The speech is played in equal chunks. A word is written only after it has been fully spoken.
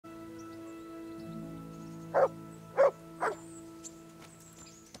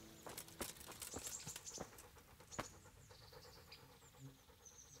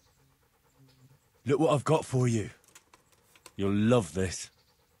Look what I've got for you. You'll love this.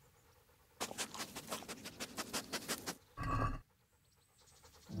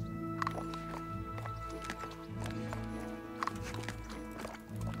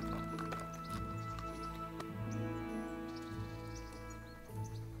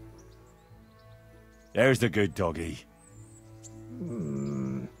 There's the good doggy.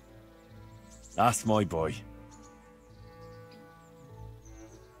 That's my boy.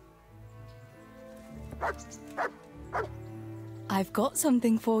 I've got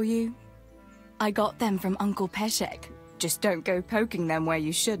something for you. I got them from Uncle Peshek. Just don't go poking them where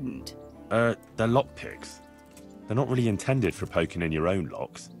you shouldn't. They're lockpicks. They're not really intended for poking in your own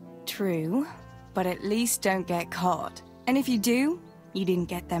locks. True, but at least don't get caught. And if you do, you didn't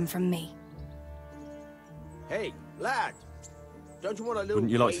get them from me. Hey, lad! Don't you want a little...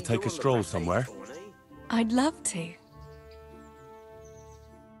 Wouldn't you like to wager take a on the stroll back somewhere? lanes for me? I'd love to.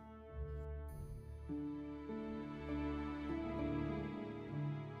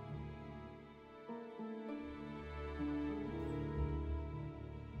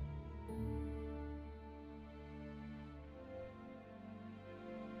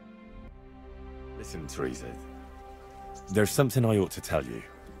 Listen, Teresa. There's something I ought to tell you.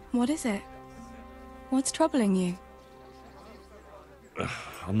 What is it? What's troubling you?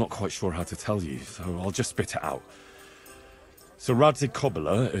 I'm not quite sure how to tell you, so I'll just spit it out. So Radzig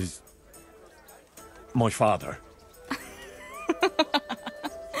Kobyla is... my father.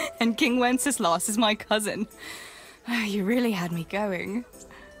 And King Wenceslas is my cousin. You really had me going.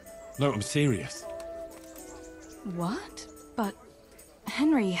 No, I'm serious. What? But,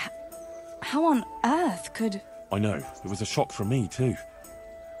 Henry, how on earth could... I know, it was a shock for me too.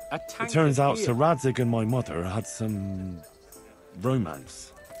 A It tank turns of out beer. Sir Radzig and my mother had some...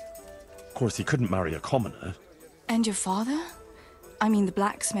 romance. Of course, he couldn't marry a commoner. And your father? I mean the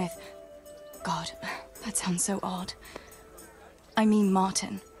blacksmith. God, that sounds so odd. I mean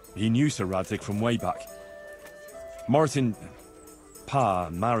Martin. He knew Sir Radzig from way back. Martin... Pa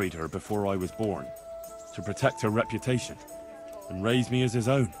married her before I was born, to protect her reputation, and raise me as his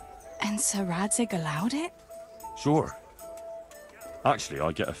own. And Sir Radzig allowed it? Sure. Actually,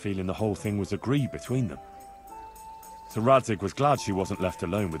 I get a feeling the whole thing was agreed between them. Sir Radzig was glad she wasn't left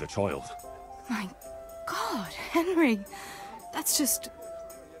alone with a child. My God, Henry, that's just...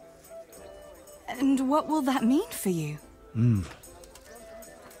 And what will that mean for you?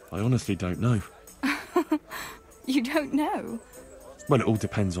 I honestly don't know. You don't know? Well, it all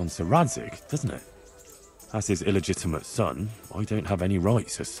depends on Sir Radzig, doesn't it? As his illegitimate son, I don't have any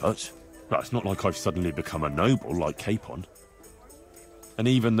rights as such. But it's not like I've suddenly become a noble like Capon. And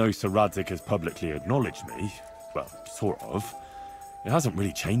even though Sir Radzig has publicly acknowledged me, well, sort of, it hasn't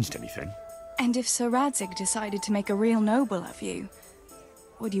really changed anything. And if Sir Radzig decided to make a real noble of you,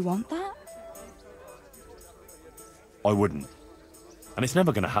 would you want that? I wouldn't. And it's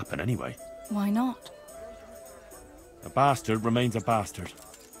never going to happen anyway. Why not? A bastard remains a bastard.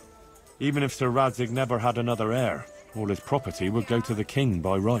 Even if Sir Radzig never had another heir, all his property would go to the king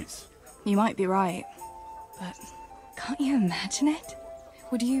by rights. You might be right, but can't you imagine it?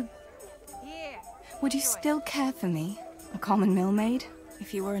 Would you still care for me, a common millmaid,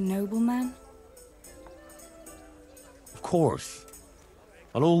 if you were a nobleman? Of course.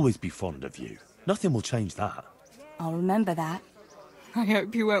 I'll always be fond of you. Nothing will change that. I'll remember that. I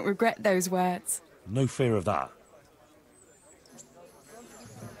hope you won't regret those words. No fear of that.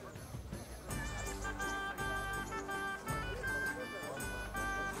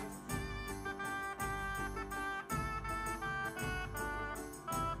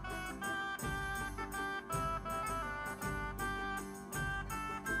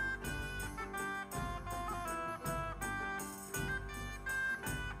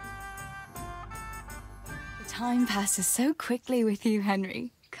 Time passes so quickly with you,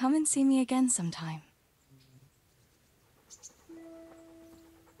 Henry. Come and see me again sometime.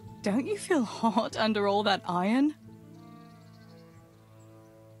 Don't you feel hot under all that iron?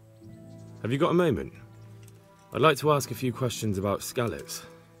 Have you got a moment? I'd like to ask a few questions about Skalitz.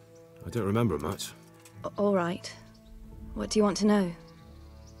 I don't remember much. All right. What do you want to know?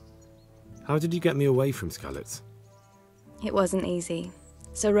 How did you get me away from Skalitz? It wasn't easy.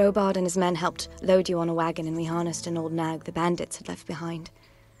 Sir Robard and his men helped load you on a wagon and we harnessed an old nag the bandits had left behind.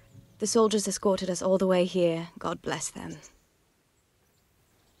 The soldiers escorted us all the way here, God bless them.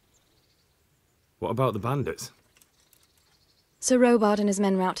 What about the bandits? Sir Robard and his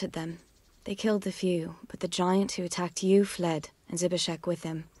men routed them. They killed the few, but the giant who attacked you fled, and Zibishek with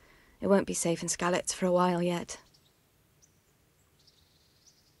him. It won't be safe in Skalitz for a while yet.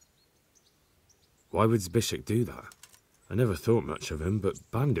 Why would Zbyszek do that? I never thought much of him, but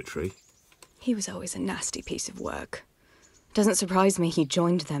banditry? He was always a nasty piece of work. Doesn't surprise me he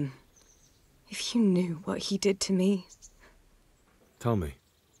joined them. If you knew what he did to me. Tell me.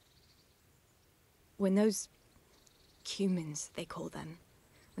 When those cumins, they call them,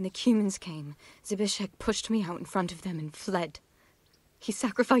 when the cumins came, Zbyszek pushed me out in front of them and fled. He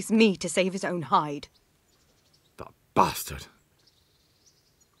sacrificed me to save his own hide. That bastard.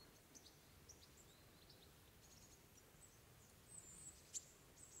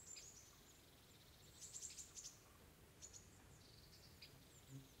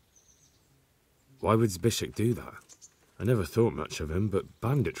 Why would Zbyszek do that? I never thought much of him, but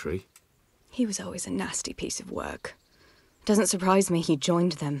banditry? He was always a nasty piece of work. Doesn't surprise me he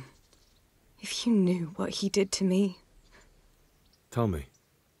joined them. If you knew what he did to me. Tell me.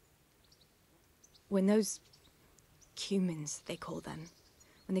 When those cumins, they call them,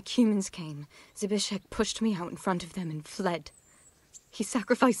 when the cumins came, Zbyszek pushed me out in front of them and fled. He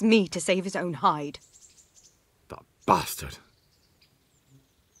sacrificed me to save his own hide. That bastard.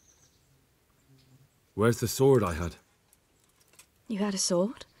 Where's the sword I had? You had a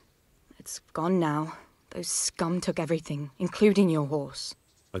sword? It's gone now. Those scum took everything, including your horse.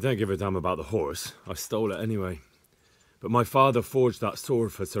 I don't give a damn about the horse. I stole it anyway. But my father forged that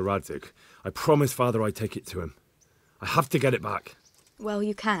sword for Sir Radzig. I promised father I'd take it to him. I have to get it back. Well,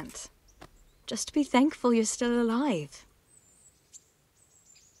 you can't. Just be thankful you're still alive.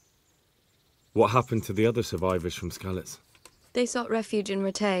 What happened to the other survivors from Skalitz? They sought refuge in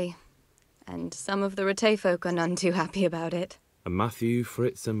Ratay, and some of the Ratay folk are none too happy about it. And Matthew,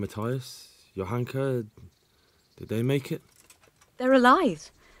 Fritz and Matthias? Johanka? Did they make it? They're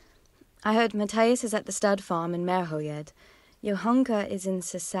alive. I heard Matthias is at the stud farm in Merhojed. Johanka is in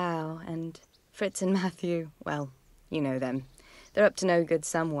Sasau, and Fritz and Matthew, well, you know them. They're up to no good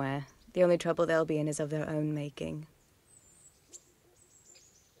somewhere. The only trouble they'll be in is of their own making.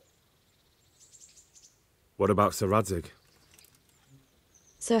 What about Sir Radzig?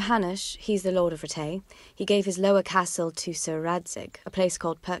 Sir Hanush, he's the Lord of Ratay. He gave his lower castle to Sir Radzig, a place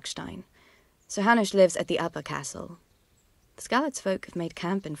called Perkstein. Sir Hanush lives at the upper castle. The Skalitz folk have made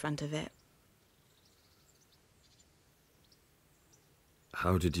camp in front of it.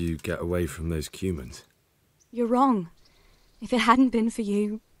 How did you get away from those cumins? You're wrong. If it hadn't been for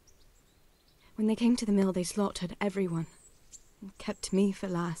you... When they came to the mill, they slaughtered everyone. And kept me for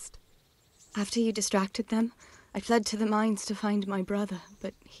last. After you distracted them, I fled to the mines to find my brother,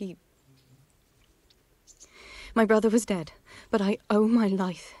 but he... My brother was dead, but I owe my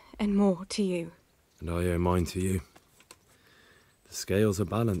life and more to you. And I owe mine to you. The scales are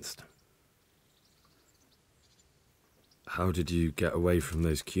balanced. How did you get away from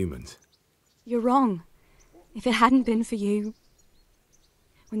those cumins? You're wrong. If it hadn't been for you...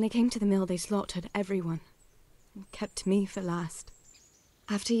 When they came to the mill, they slaughtered everyone. And kept me for last.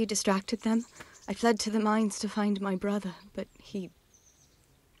 After you distracted them, I fled to the mines to find my brother, but he...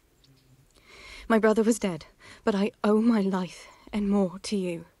 My brother was dead, but I owe my life and more to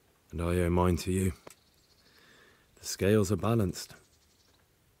you. And I owe mine to you. The scales are balanced.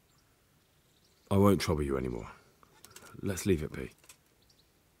 I won't trouble you anymore. Let's leave it be.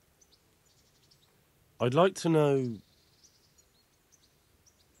 I'd like to know...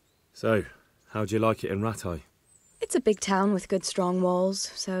 So, how'd you like it in Ratay? It's a big town with good strong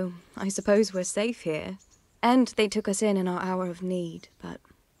walls, so I suppose we're safe here. And they took us in our hour of need, but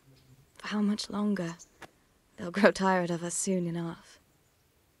for how much longer? They'll grow tired of us soon enough.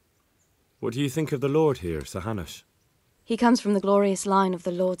 What do you think of the Lord here, Sir Hanush? He comes from the glorious line of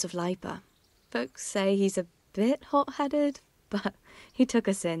the Lords of Lipa. Folks say he's a bit hot-headed, but he took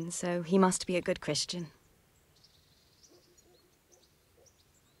us in, so he must be a good Christian.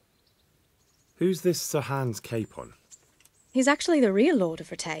 Who's this Sir Hans Capon? He's actually the real Lord of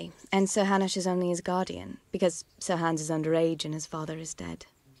Ratay, and Sir Hanush is only his guardian, because Sir Hans is underage and his father is dead.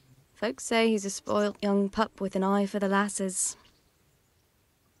 Folks say he's a spoilt young pup with an eye for the lasses.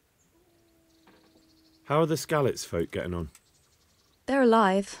 How are the Skalitz folk getting on? They're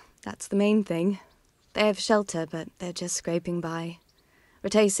alive, that's the main thing. They have shelter, but they're just scraping by.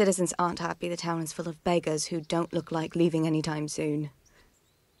 Ratay citizens aren't happy the town is full of beggars who don't look like leaving anytime soon.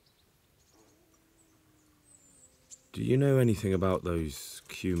 Do you know anything about those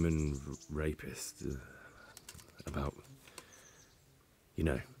cumin rapists? About... you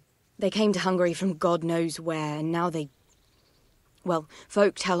know. They came to Hungary from God knows where, and now they... Well,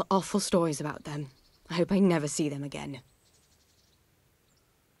 folk tell awful stories about them. I hope I never see them again.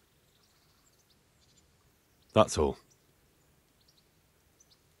 That's all.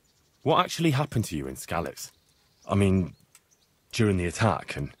 What actually happened to you in Skalitz? I mean, during the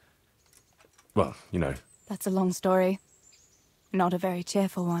attack and... well, you know... That's a long story. Not a very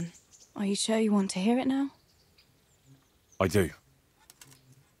cheerful one. Are you sure you want to hear it now? I do.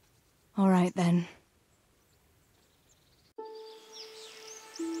 All right, then.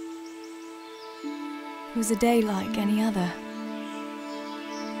 It was a day like any other.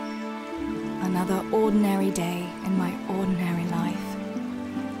 Another ordinary day in my ordinary life.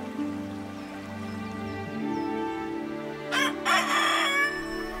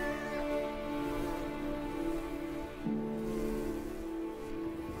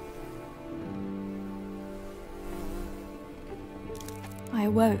 I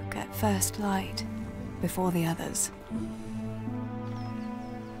awoke at first light, before the others.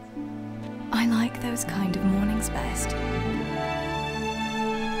 I like those kind of mornings best.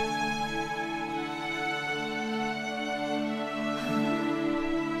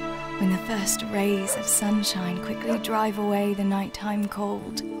 When the first rays of sunshine quickly drive away the nighttime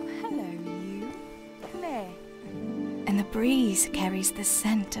cold. Hello, you. Come here. And the breeze carries the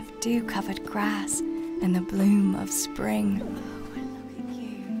scent of dew-covered grass and the bloom of spring.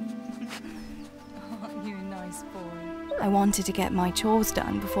 I wanted to get my chores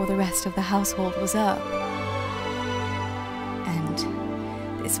done before the rest of the household was up.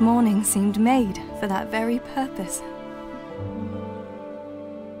 And this morning seemed made for that very purpose.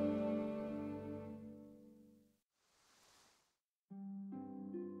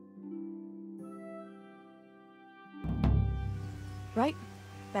 Right,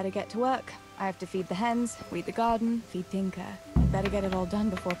 better get to work. I have to feed the hens, weed the garden, feed Tinker. Better get it all done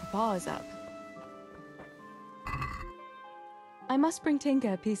before Papa is up. I must bring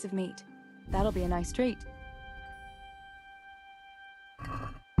Tinker a piece of meat. That'll be a nice treat.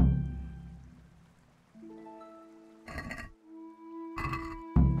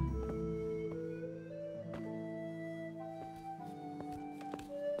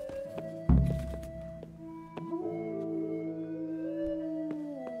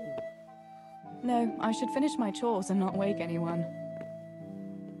 No, I should finish my chores and not wake anyone.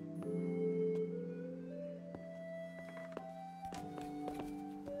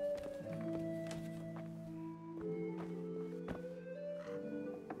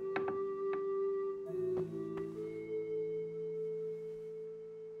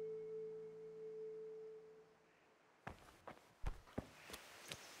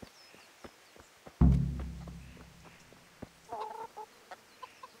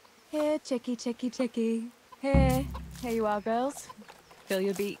 Here, chickie, chickie, chickie. Here. Here you are, girls. Fill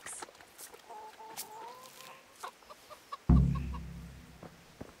your beaks.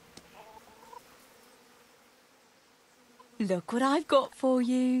 Look what I've got for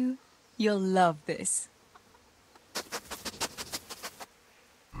you. You'll love this.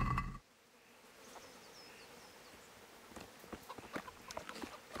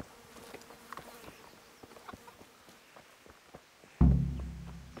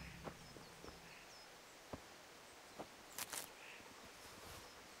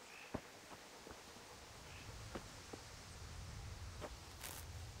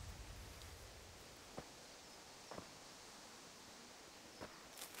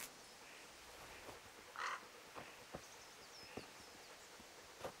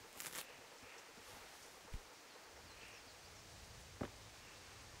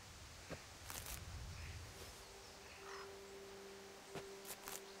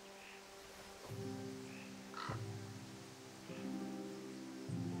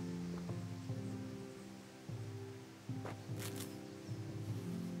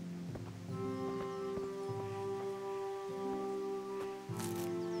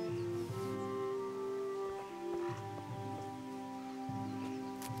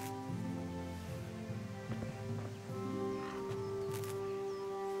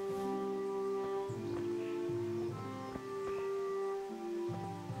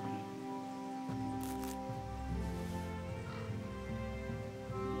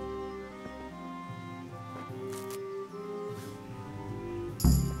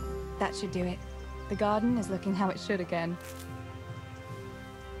 That should do it. The garden is looking how it should again.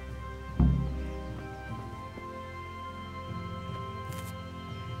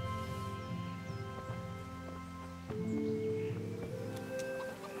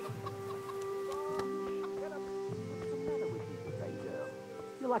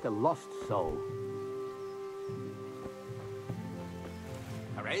 You're like a lost soul.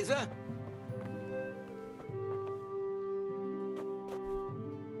 A razor?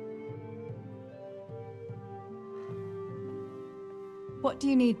 What do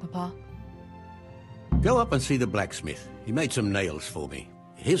you need, Papa? Go up and see the blacksmith. He made some nails for me.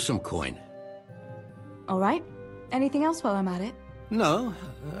 Here's some coin. All right. Anything else while I'm at it? No,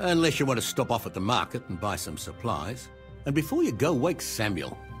 unless you want to stop off at the market and buy some supplies. And before you go, wake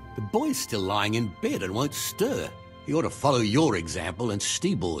Samuel. The boy's still lying in bed and won't stir. He ought to follow your example and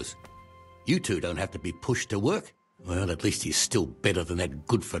Stibor's. You two don't have to be pushed to work. Well, at least he's still better than that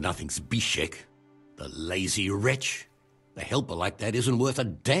good-for-nothing's Bishek. The lazy wretch. A helper like that isn't worth a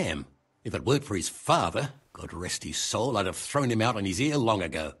damn. If it weren't for his father, God rest his soul, I'd have thrown him out on his ear long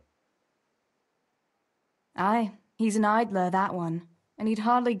ago. Aye, he's an idler, that one. And he'd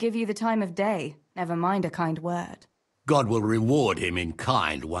hardly give you the time of day, never mind a kind word. God will reward him in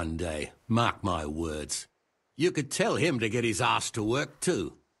kind one day. Mark my words. You could tell him to get his ass to work,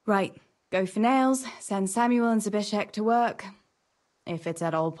 too. Right. Go for nails, send Samuel and Zabishek to work. If it's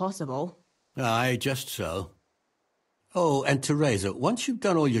at all possible. Aye, just so. Oh, and Teresa, once you've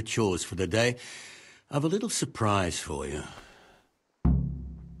done all your chores for the day, I've a little surprise for you.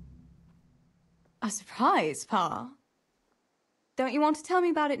 A surprise, Pa? Don't you want to tell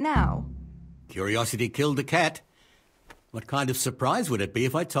me about it now? Curiosity killed the cat. What kind of surprise would it be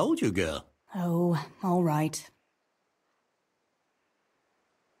if I told you, girl? Oh, all right.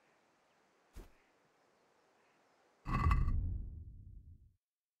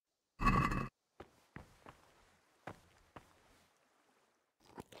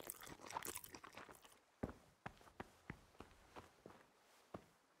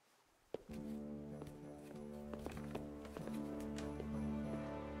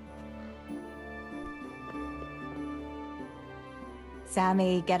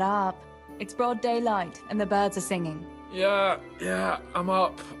 Sammy, get up. It's broad daylight, and the birds are singing. Yeah, I'm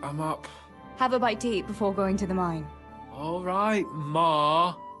up. Have a bite to eat before going to the mine. All right,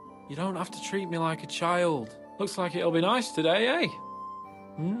 Ma. You don't have to treat me like a child. Looks like it'll be nice today, eh?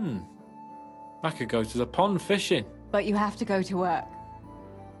 I could go to the pond fishing. But you have to go to work.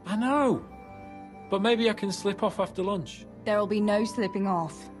 I know. But maybe I can slip off after lunch. There'll be no slipping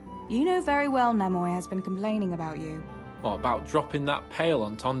off. You know very well Nemoy has been complaining about you. What about dropping that pail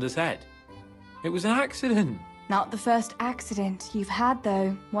on Tonda's head? It was an accident. Not the first accident you've had,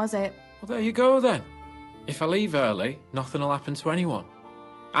 though, was it? Well, there you go, then. If I leave early, nothing will happen to anyone.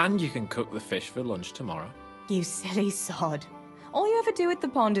 And you can cook the fish for lunch tomorrow. You silly sod. All you ever do at the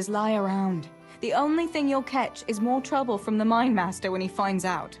pond is lie around. The only thing you'll catch is more trouble from the mine master when he finds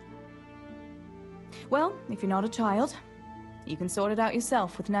out. Well, if you're not a child, you can sort it out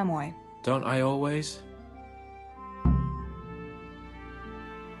yourself with Nemoy. Don't I always?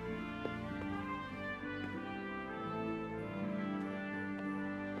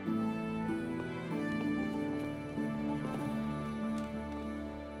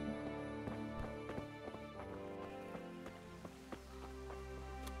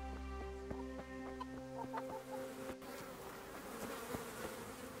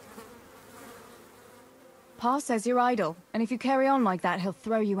 Pa says you're idle, and if you carry on like that, he'll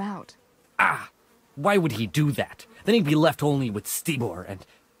throw you out. Ah! Why would he do that? Then he'd be left only with Stibor, and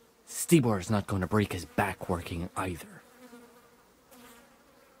Stibor's not going to break his back working either.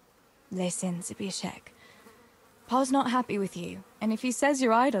 Listen, Zabishek. Pa's not happy with you, and if he says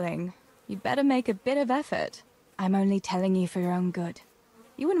you're idling, you'd better make a bit of effort. I'm only telling you for your own good.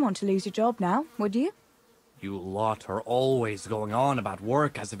 You wouldn't want to lose your job now, would you? You lot are always going on about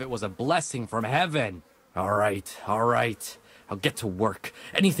work as if it was a blessing from heaven. All right. I'll get to work.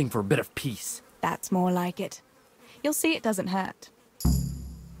 Anything for a bit of peace. That's more like it. You'll see it doesn't hurt.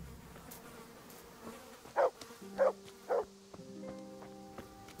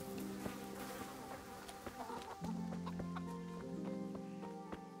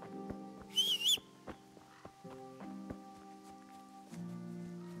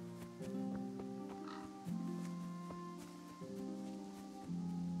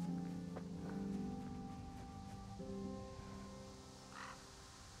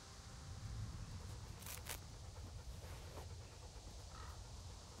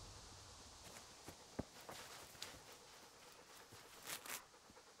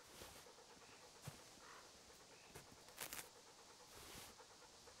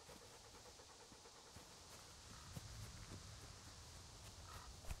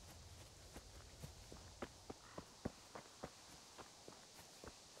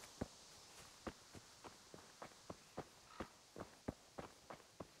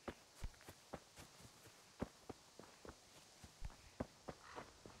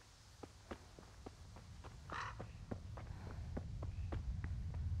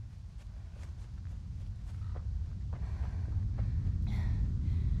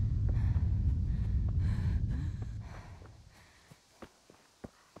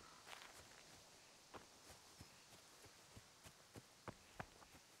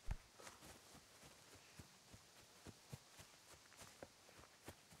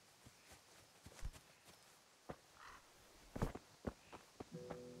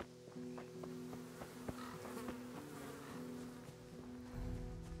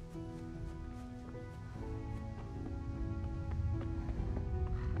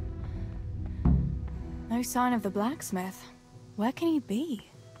 No sign of the blacksmith. Where can he be?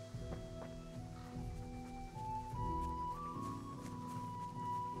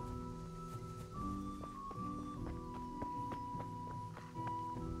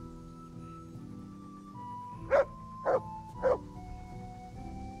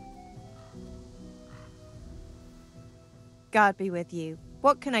 God be with you.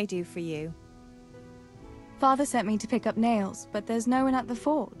 What can I do for you? Father sent me to pick up nails, but there's no one at the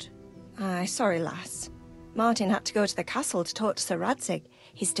forge. Aye, sorry, lass. Martin had to go to the castle to talk to Sir Radzig.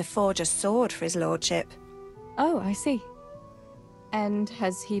 He's to forge a sword for his lordship. Oh, I see. And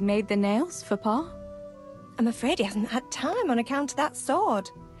has he made the nails for Pa? I'm afraid he hasn't had time on account of that sword.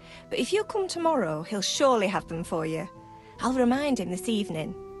 But if you come tomorrow, he'll surely have them for you. I'll remind him this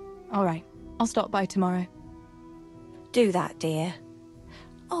evening. All right, I'll stop by tomorrow. Do that, dear.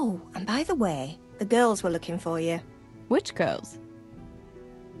 Oh, and by the way, the girls were looking for you. Which girls?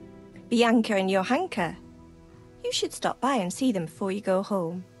 Bianca and Johanka. You should stop by and see them before you go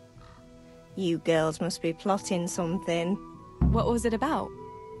home. You girls must be plotting something. What was it about?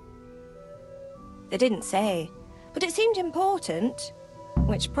 They didn't say, but it seemed important.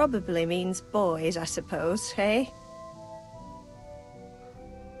 Which probably means boys, I suppose, eh?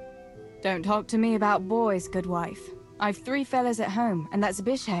 Don't talk to me about boys, good wife. I've 3 fellas at home, and that's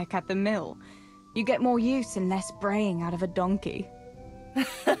Bishek at the mill. You get more use and less braying out of a donkey.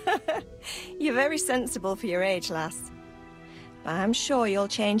 You're very sensible for your age, lass. But I'm sure you'll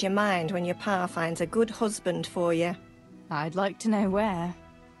change your mind when your pa finds a good husband for you. I'd like to know where.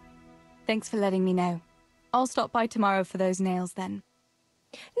 Thanks for letting me know. I'll stop by tomorrow for those nails then.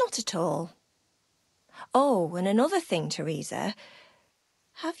 Not at all. Oh, and another thing, Teresa.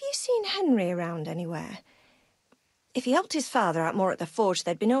 Have you seen Henry around anywhere? If he helped his father out more at the forge,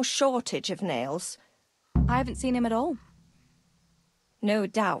 there'd be no shortage of nails. I haven't seen him at all. No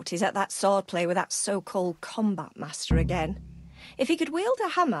doubt he's at that swordplay with that so-called combat master again. If he could wield a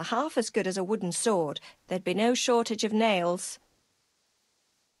hammer half as good as a wooden sword, there'd be no shortage of nails.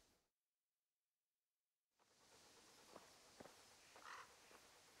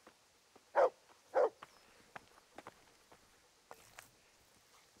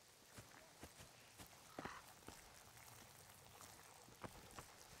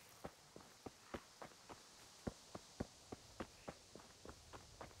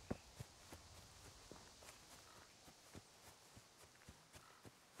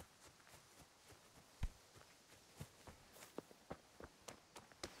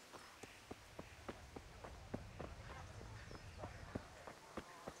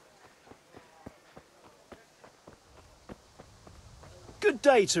 Good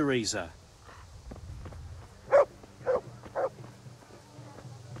day, Teresa.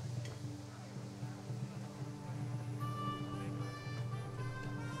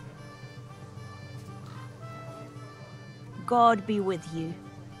 God be with you.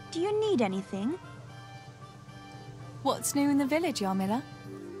 Do you need anything? What's new in the village, Yarmila?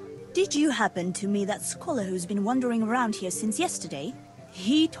 Did you happen to meet that scholar who's been wandering around here since yesterday?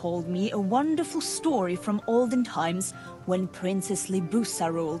 He told me a wonderful story from olden times when Princess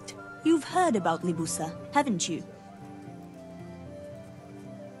Libusa ruled. You've heard about Libusa, haven't you?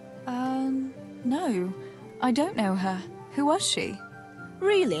 No. I don't know her. Who was she?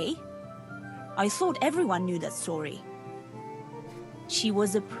 Really? I thought everyone knew that story. She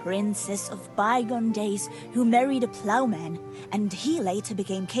was a princess of bygone days who married a plowman, and he later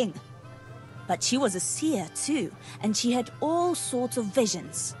became king. But she was a seer too, and she had all sorts of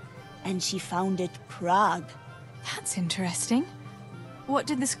visions. And she founded Prague. That's interesting. What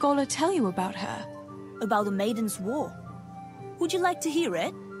did the scholar tell you about her? About the Maiden's War. Would you like to hear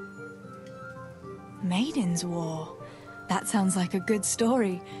it? Maiden's War. That sounds like a good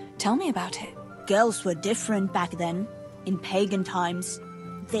story. Tell me about it. Girls were different back then. In pagan times,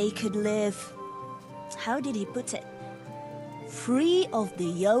 they could live... How did he put it? Free of the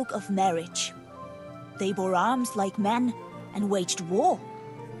yoke of marriage. They bore arms like men and waged war.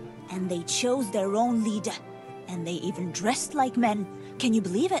 And they chose their own leader. And they even dressed like men. Can you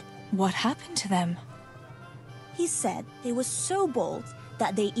believe it? What happened to them? He said they were so bold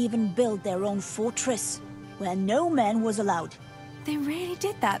that they even built their own fortress, where no man was allowed. They really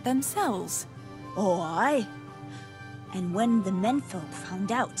did that themselves? Oh, aye. And when the menfolk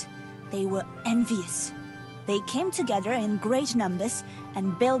found out, they were envious. They came together in great numbers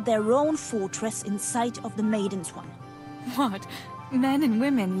and built their own fortress in sight of the Maiden's one. What? Men and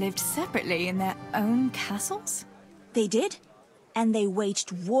women lived separately in their own castles? They did, and they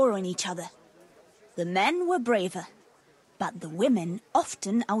waged war on each other. The men were braver, but the women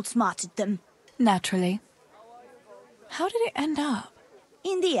often outsmarted them. Naturally. How did it end up?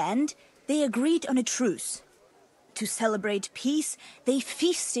 In the end, They agreed on a truce. To celebrate peace, they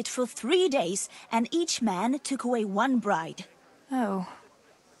feasted for 3 days, and each man took away one bride. Oh,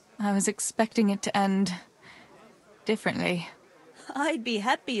 I was expecting it to end differently. I'd be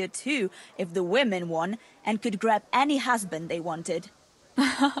happier too if the women won and could grab any husband they wanted.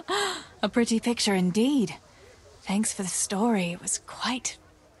 A pretty picture indeed. Thanks for the story. It was quite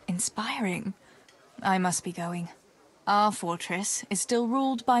inspiring. I must be going. Our fortress is still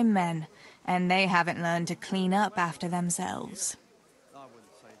ruled by men, and they haven't learned to clean up after themselves. I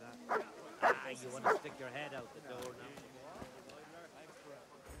wouldn't say that. You want to stick your head out the door now.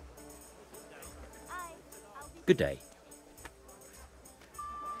 Good day.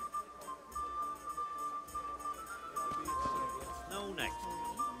 Snow next.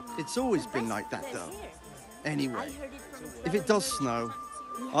 It's always been like that, though. Anyway, if it does snow,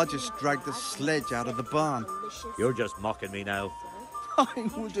 I'll just drag the sledge out of the barn. You're just mocking me now. I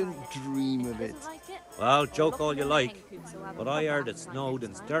wouldn't dream of it. Well, joke all you like, but I heard it snowed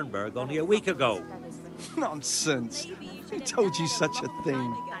in Sternberg only a week ago. Nonsense. Who told you such a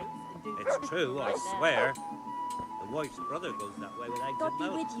thing? It's true, I swear. The wife's brother goes that way with eggs God and be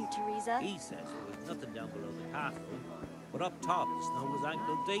milk. with you, Teresa. He says there was nothing down below the castle, but up top the snow was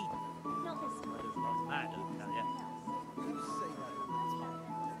ankle deep. Not this Well, there's lots of that, I'll tell you.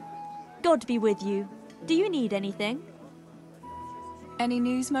 God be with you. Do you need anything? Any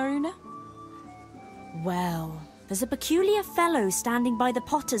news, Maruna? Well, there's a peculiar fellow standing by the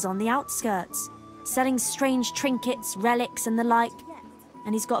potters on the outskirts, selling strange trinkets, relics and the like,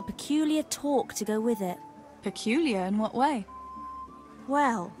 and he's got a peculiar talk to go with it. Peculiar in what way?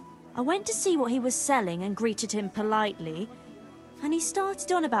 Well, I went to see what he was selling and greeted him politely, and he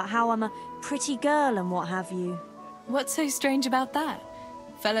started on about how I'm a pretty girl and what have you. What's so strange about that?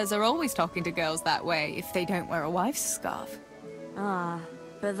 Fellas are always talking to girls that way if they don't wear a wife's scarf. Ah,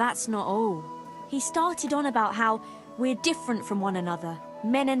 but that's not all. He started on about how we're different from one another,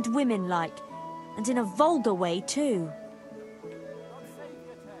 men and women like, and in a vulgar way too.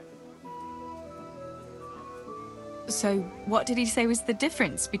 So, what did he say was the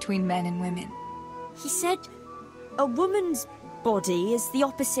difference between men and women? He said a woman's body is the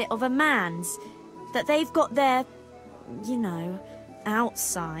opposite of a man's, that they've got their, you know,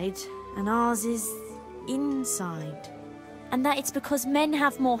 outside, and ours is inside. And that it's because men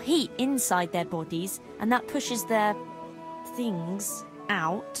have more heat inside their bodies, and that pushes their things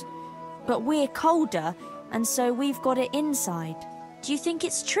out. But we're colder, and so we've got it inside. Do you think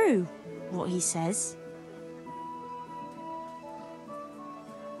it's true, what he says?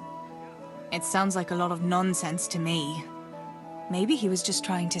 It sounds like a lot of nonsense to me. Maybe he was just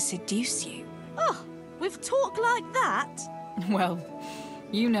trying to seduce you. Oh, with talk like that? Well,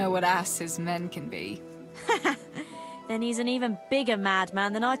 you know what asses men can be. Then he's an even bigger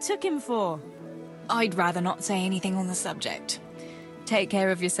madman than I took him for. I'd rather not say anything on the subject. Take care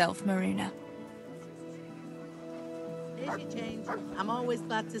of yourself, Maruna. Here's your change. I'm always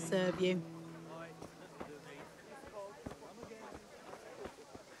glad to serve you.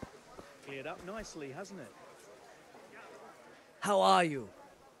 Cleared up nicely, hasn't it? How are you?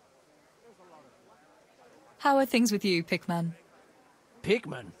 How are things with you, Pickman?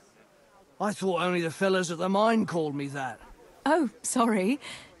 Pickman? I thought only the fellas at the mine called me that. Oh, sorry.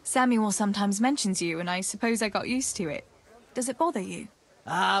 Samuel sometimes mentions you, and I suppose I got used to it. Does it bother you?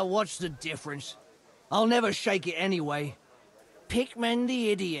 Ah, what's the difference? I'll never shake it anyway. Pickman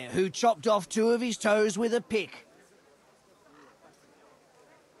the idiot who chopped off 2 of his toes with a pick.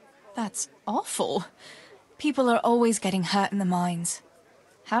 That's awful. People are always getting hurt in the mines.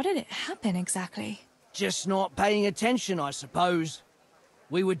 How did it happen exactly? Just not paying attention, I suppose.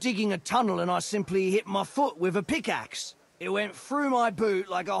 We were digging a tunnel and I simply hit my foot with a pickaxe. It went through my boot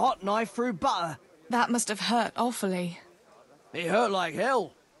like a hot knife through butter. That must have hurt awfully. It hurt like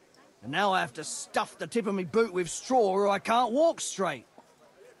hell. And now I have to stuff the tip of my boot with straw or I can't walk straight.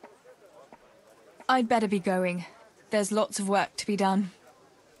 I'd better be going. There's lots of work to be done.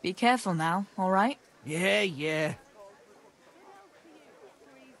 Be careful now, all right? Yeah.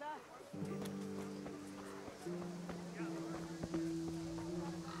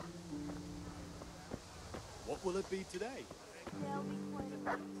 What will it be today?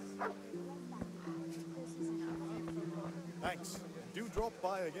 Thanks. Do drop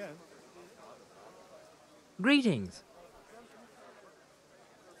by again. Greetings.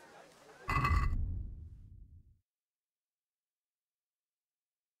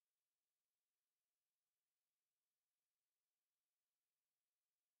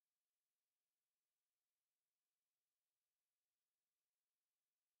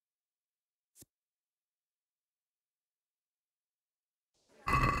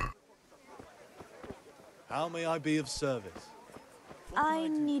 How may I be of service? I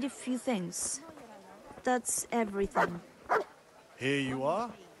need a few things. That's everything. Here you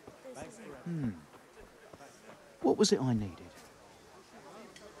are. What was it I needed?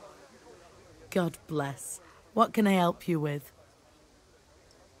 God bless. What can I help you with?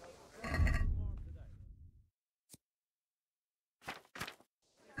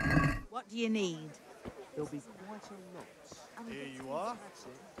 What do you need? There'll be quite a lot. Here you are.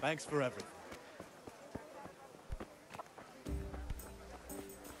 Thanks for everything.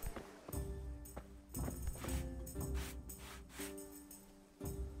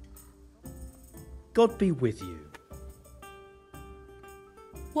 God be with you.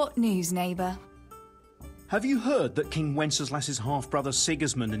 What news, neighbour? Have you heard that King Wenceslas's half-brother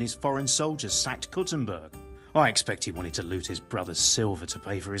Sigismund and his foreign soldiers sacked Kuttenberg? I expect he wanted to loot his brother's silver to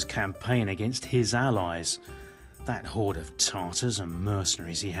pay for his campaign against his allies. That horde of Tartars and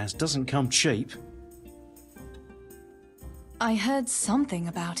mercenaries he has doesn't come cheap. I heard something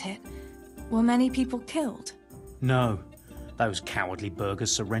about it. Were many people killed? No. Those cowardly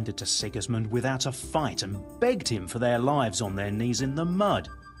burghers surrendered to Sigismund without a fight and begged him for their lives on their knees in the mud.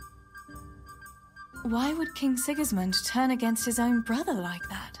 Why would King Sigismund turn against his own brother like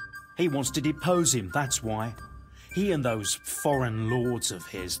that? He wants to depose him, that's why. He and those foreign lords of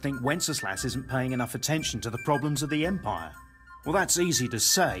his think Wenceslas isn't paying enough attention to the problems of the Empire. Well, that's easy to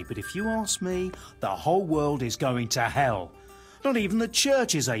say, but if you ask me, the whole world is going to hell. Not even the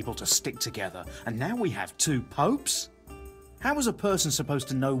church is able to stick together, and now we have 2 popes? How is a person supposed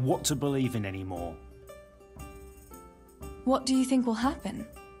to know what to believe in anymore? What do you think will happen?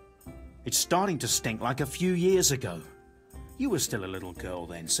 It's starting to stink like a few years ago. You were still a little girl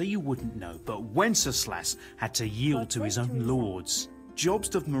then, so you wouldn't know, but Wenceslas had to yield to his own lords.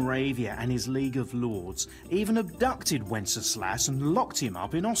 Jobst of Moravia and his League of Lords even abducted Wenceslas and locked him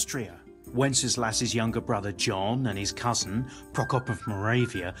up in Austria. Wenceslas's younger brother John and his cousin, Prokop of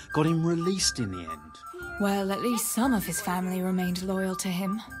Moravia, got him released in the end. Well, at least some of his family remained loyal to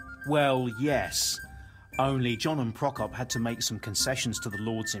him. Well, yes. Only John and Prokop had to make some concessions to the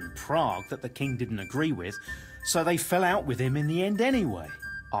lords in Prague that the king didn't agree with, so they fell out with him in the end anyway.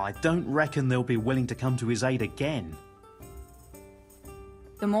 I don't reckon they'll be willing to come to his aid again.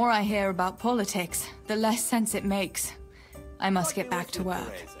 The more I hear about politics, the less sense it makes. I must get back to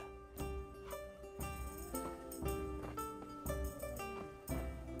work.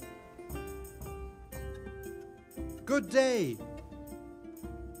 Good day.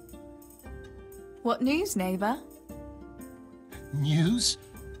 What news, neighbour? News?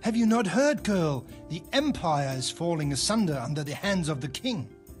 Have you not heard, girl? The Empire is falling asunder under the hands of the king.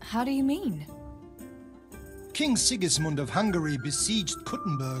 How do you mean? King Sigismund of Hungary besieged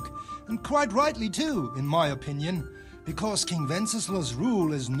Kuttenberg, and quite rightly too, in my opinion, because King Wenceslas'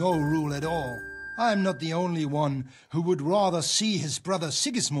 rule is no rule at all. I am not the only one who would rather see his brother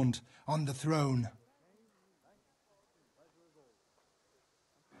Sigismund on the throne.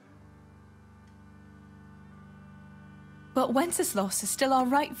 But Wenceslas is still our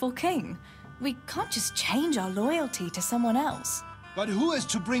rightful king. We can't just change our loyalty to someone else. But who is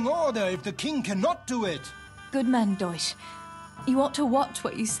to bring order if the king cannot do it? Good man, Deutsch. You ought to watch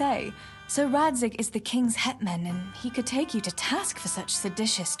what you say. Sir Radzig is the king's hetman, and he could take you to task for such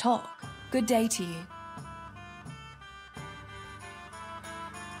seditious talk. Good day to you.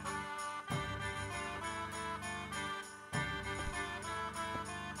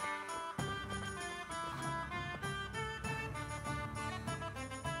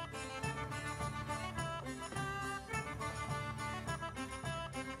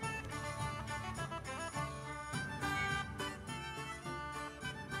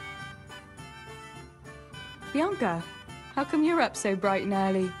 Bianca, how come you're up so bright and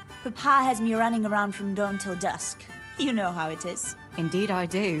early? Papa has me running around from dawn till dusk. You know how it is. Indeed I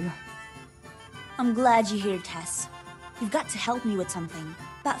do. I'm glad you're here, Tess. You've got to help me with something.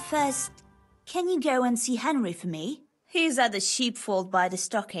 But first, can you go and see Henry for me? He's at the sheepfold by the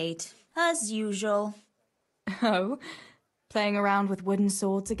stockade, as usual. Oh? Playing around with wooden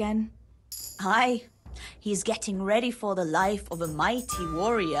swords again? Aye. He's getting ready for the life of a mighty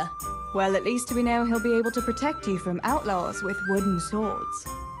warrior. Well, at least we know he'll be able to protect you from outlaws with wooden swords.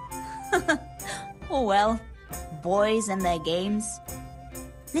 Oh well, boys and their games.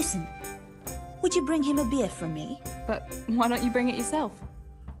 Listen, would you bring him a beer from me? But why don't you bring it yourself?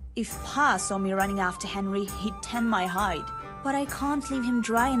 If Pa saw me running after Henry, he'd tan my hide. But I can't leave him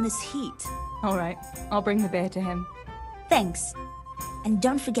dry in this heat. All right, I'll bring the beer to him. Thanks. And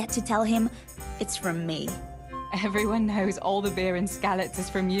don't forget to tell him it's from me. Everyone knows all the beer in Skalitz is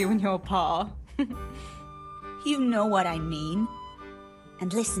from you and your pa. You know what I mean.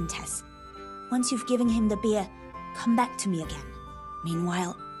 And listen, Tess. Once you've given him the beer, come back to me again.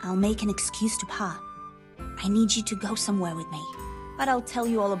 Meanwhile, I'll make an excuse to Pa. I need you to go somewhere with me, but I'll tell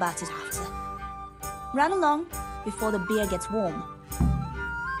you all about it after. Run along before the beer gets warm.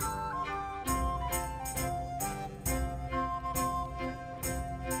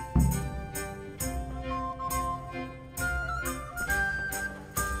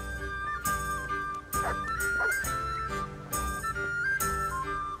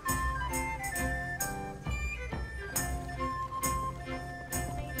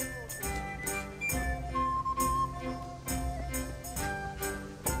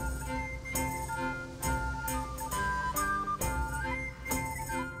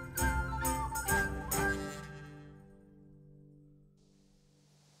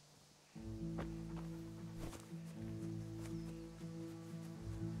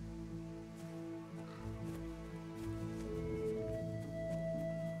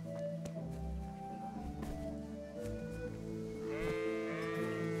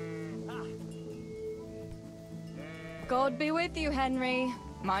 God be with you, Henry.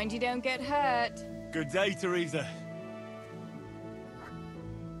 Mind you don't get hurt. Good day, Teresa.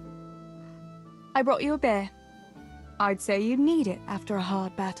 I brought you a beer. I'd say you need it after a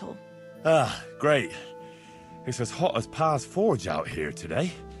hard battle. Ah, great. It's as hot as Pa's Forge out here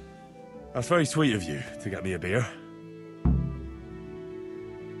today. That's very sweet of you to get me a beer.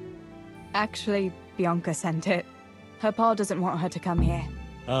 Actually, Bianca sent it. Her pa doesn't want her to come here.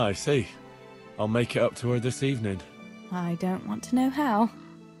 Ah, I see. I'll make it up to her this evening. I don't want to know how.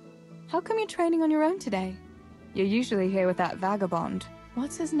 How come you're training on your own today? You're usually here with that vagabond.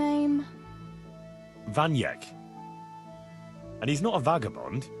 What's his name? Vanyek. And he's not a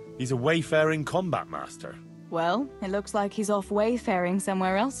vagabond. He's a wayfaring combat master. Well, it looks like he's off wayfaring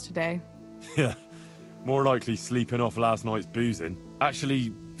somewhere else today. Yeah, more likely sleeping off last night's boozing.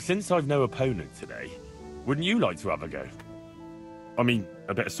 Actually, since I've no opponent today, wouldn't you like to have a go? I mean,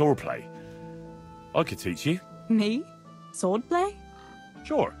 a bit of swordplay. I could teach you. Me? Swordplay?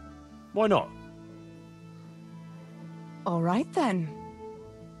 Sure. Why not? All right then.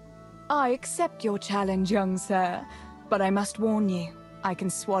 I accept your challenge, young sir. But I must warn you, I can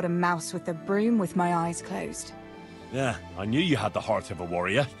swat a mouse with a broom with my eyes closed. Yeah, I knew you had the heart of a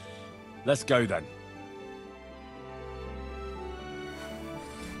warrior. Let's go then.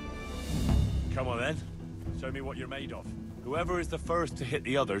 Come on then. Show me what you're made of. Whoever is the first to hit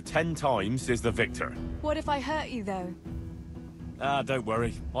the other 10 times is the victor. What if I hurt you, though? Ah, don't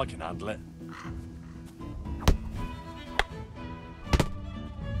worry. I can handle it.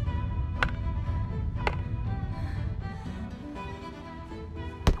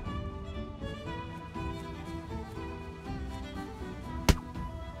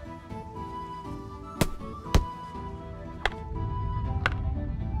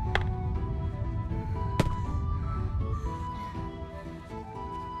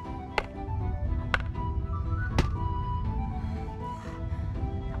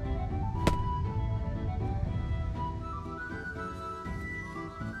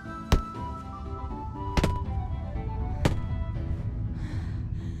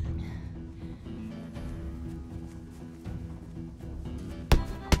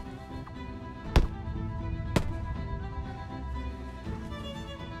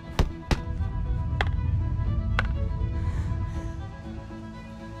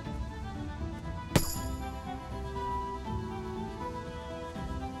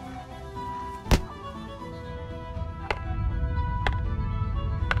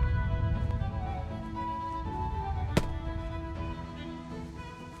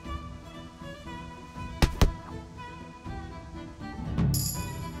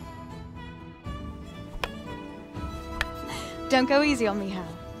 Don't go easy on me, Hal.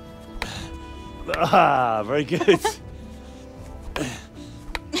 Ah, very good.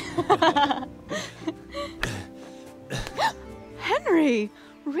 Henry,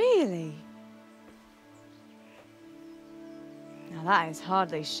 really? Now that is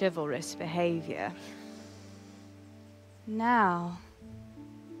hardly chivalrous behavior. Now,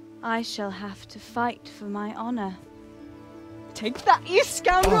 I shall have to fight for my honor. Take that, you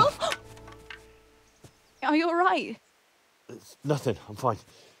scoundrel! Oh. Are you all right? It's nothing. I'm fine.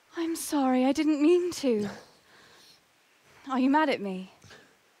 I'm sorry. I didn't mean to. Are you mad at me?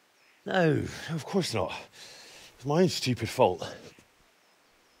 No, of course not. It's my own stupid fault.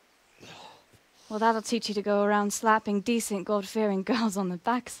 Well, that'll teach you to go around slapping decent, God-fearing girls on the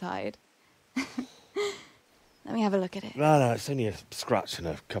backside. Let me have a look at it. No, it's only a scratch and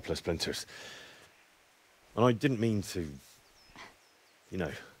a couple of splinters. And I didn't mean to, you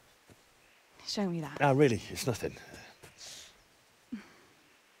know. Show me that. No, really, it's nothing.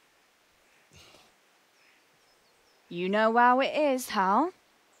 You know how it is, Hal.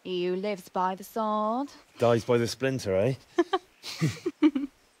 He who lives by the sword. Dies by the splinter, eh?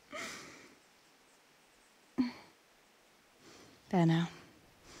 There now.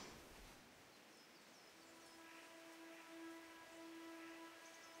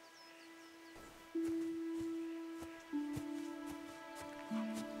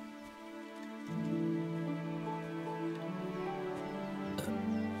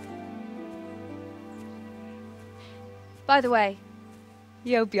 By the way,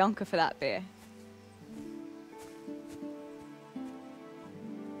 you owe Bianca for that beer.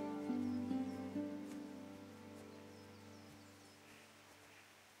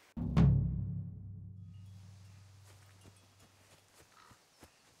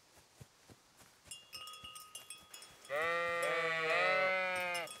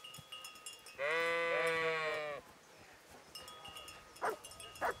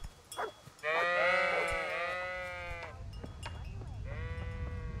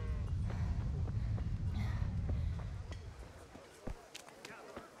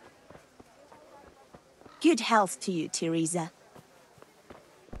 Good health to you, Teresa.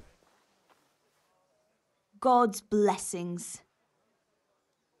 God's blessings.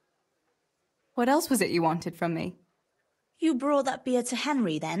 What else was it you wanted from me? You brought that beer to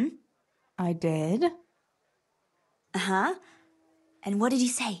Henry, then? I did. Uh-huh. And what did he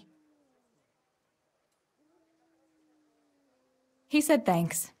say? He said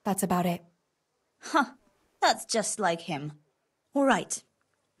thanks. That's about it. Huh. That's just like him. All right.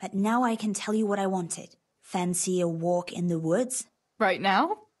 But now I can tell you what I wanted. Fancy a walk in the woods? Right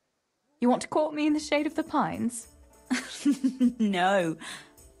now? You want to court me in the shade of the pines? No.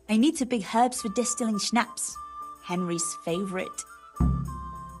 I need to pick herbs for distilling schnapps. Henry's favorite.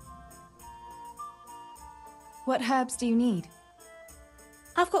 What herbs do you need?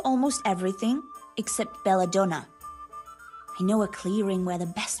 I've got almost everything except belladonna. I know a clearing where the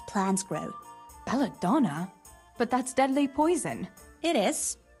best plants grow. Belladonna? But that's deadly poison. It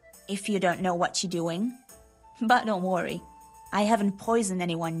is, if you don't know what you're doing. But don't worry, I haven't poisoned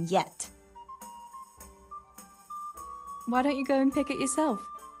anyone yet. Why don't you go and pick it yourself?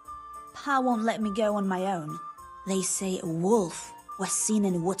 Pa won't let me go on my own. They say a wolf was seen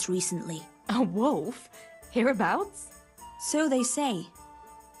in the woods recently. A wolf? Hereabouts? So they say.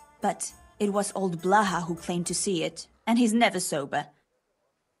 But it was old Blaha who claimed to see it, and he's never sober.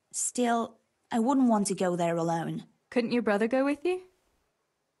 Still, I wouldn't want to go there alone. Couldn't your brother go with you?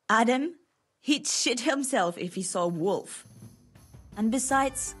 Adam? He'd shit himself if he saw a wolf. And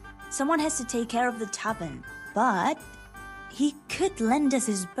besides, someone has to take care of the tavern. But he could lend us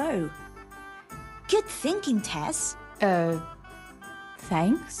his bow. Good thinking, Tess.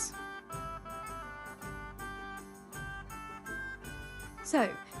 Thanks? So,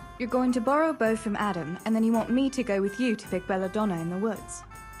 you're going to borrow a bow from Adam, and then you want me to go with you to pick belladonna in the woods?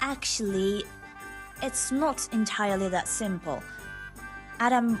 Actually, it's not entirely that simple.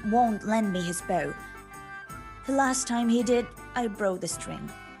 Adam won't lend me his bow. The last time he did, I broke the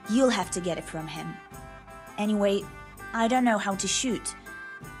string. You'll have to get it from him. Anyway, I don't know how to shoot.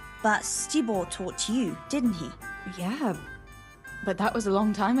 But Stibor taught you, didn't he? Yeah, but that was a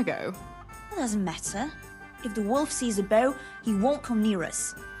long time ago. It doesn't matter. If the wolf sees a bow, he won't come near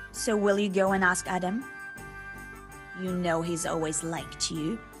us. So will you go and ask Adam? You know he's always liked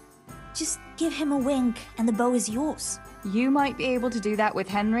you. Just give him a wink and the bow is yours. You might be able to do that with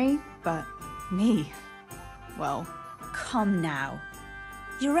Henry, but me, well... Come now.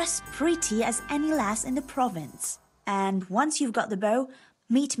 You're as pretty as any lass in the province. And once you've got the bow,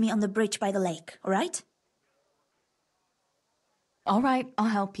 meet me on the bridge by the lake, all right? All right, I'll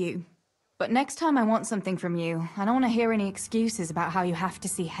help you. But next time I want something from you. I don't want to hear any excuses about how you have to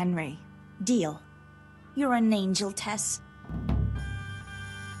see Henry. Deal. You're an angel, Tess.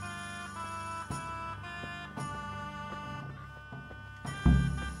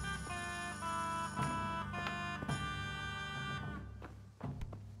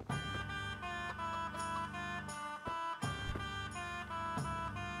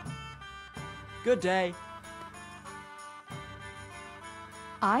 Good day.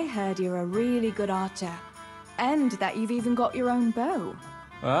 I heard you're a really good archer. And that you've even got your own bow.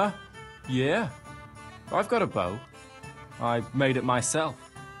 Yeah. I've got a bow. I made it myself.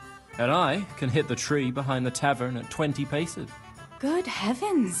 And I can hit the tree behind the tavern at 20 paces. Good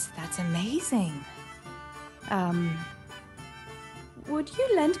heavens, that's amazing. Would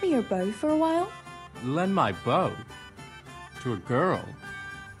you lend me your bow for a while? Lend my bow? To a girl?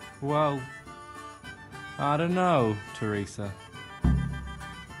 Well, I don't know, Teresa.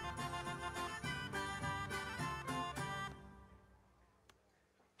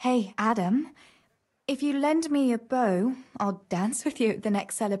 Hey, Adam. If you lend me your bow, I'll dance with you at the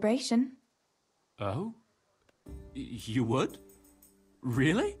next celebration. Oh? You would?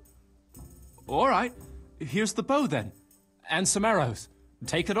 Really? All right. Here's the bow then. And some arrows.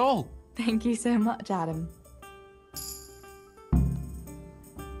 Take it all. Thank you so much, Adam.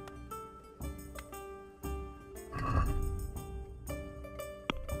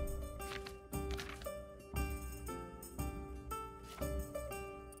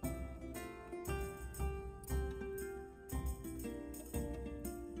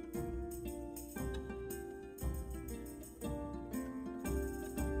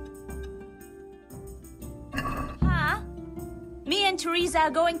 Me and Teresa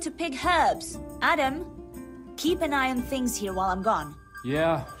are going to pick herbs. Adam, keep an eye on things here while I'm gone.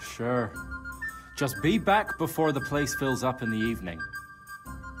 Yeah, sure. Just be back before the place fills up in the evening.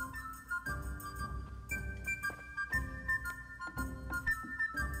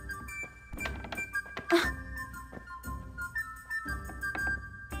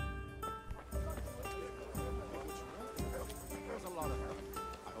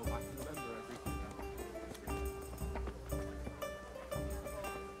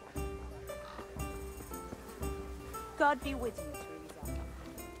 God be with you, Teresa.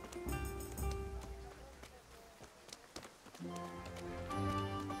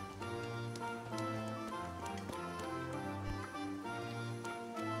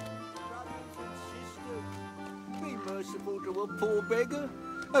 Be merciful to a poor beggar.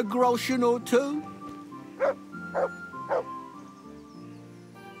 A groschen or two.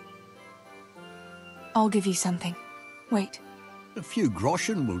 I'll give you something. Wait. A few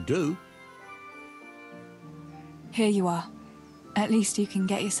groschen will do. Here you are. At least you can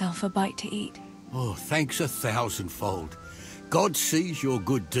get yourself a bite to eat. Oh, thanks 1,000-fold. God sees your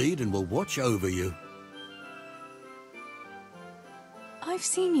good deed and will watch over you. I've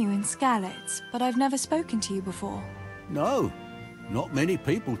seen you in Skalitz, but I've never spoken to you before. No, not many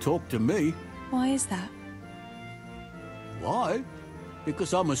people talk to me. Why is that? Why?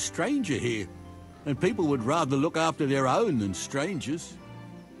 Because I'm a stranger here, and people would rather look after their own than strangers.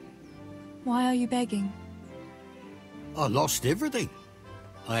 Why are you begging? I lost everything.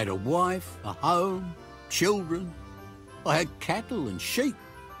 I had a wife, a home, children. I had cattle and sheep.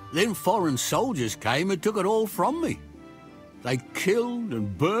 Then foreign soldiers came and took it all from me. They killed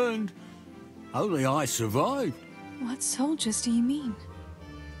and burned. Only I survived. What soldiers do you mean?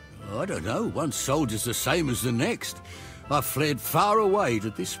 I don't know. One soldier's the same as the next. I fled far away to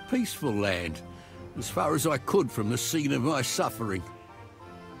this peaceful land, as far as I could from the scene of my suffering.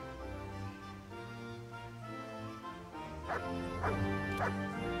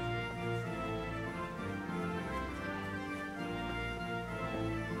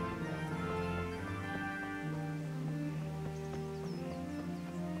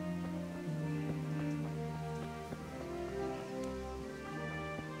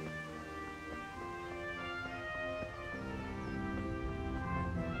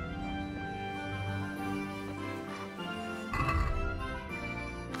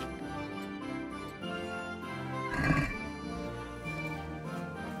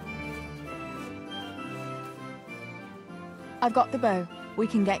 I've got the bow. We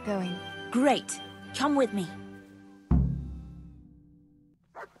can get going. Great. Come with me.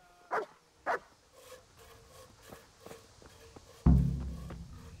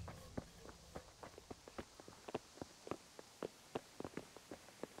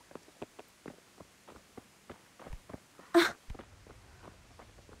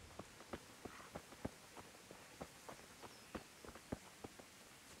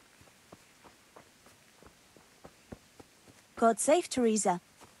 God save Teresa.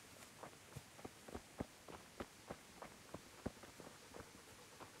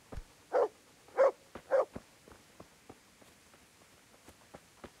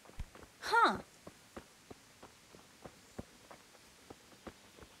 Huh.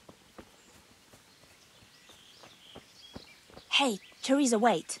 Hey, Teresa,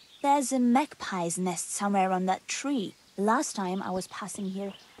 wait. There's a magpie's nest somewhere on that tree. Last time I was passing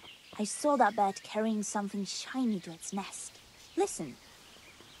here, I saw that bird carrying something shiny to its nest. Listen,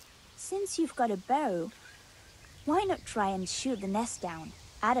 since you've got a bow, why not try and shoot the nest down?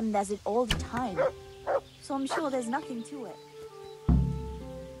 Adam does it all the time, so I'm sure there's nothing to it.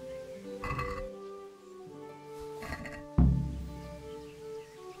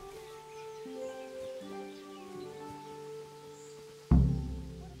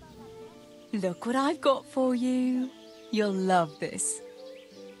 Look what I've got for you. You'll love this.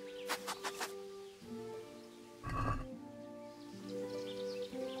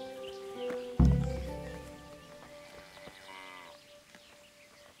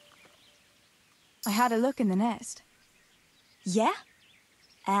 I had a look in the nest. Yeah?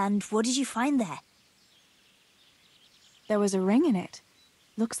 And what did you find there? There was a ring in it.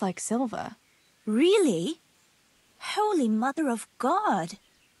 Looks like silver. Really? Holy Mother of God!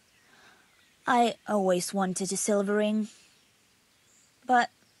 I always wanted a silver ring.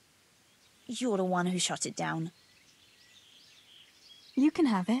 But you're the one who shot it down. You can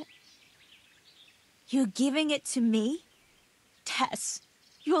have it. You're giving it to me? Tess,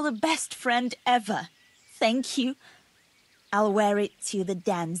 you're the best friend ever. Thank you. I'll wear it to the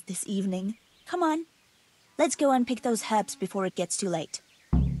dance this evening. Come on. Let's go and pick those herbs before it gets too late.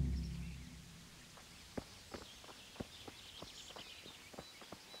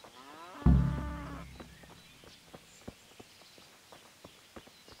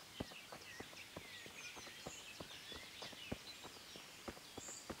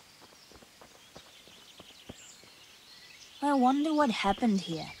 I wonder what happened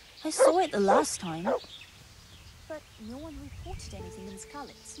here. I saw it the last time. But no one reported anything in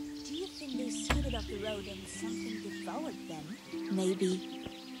Scarlet's. Do you think they skidded off the road and something devoured them?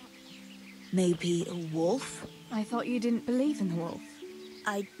 Maybe a wolf? I thought you didn't believe in the wolf.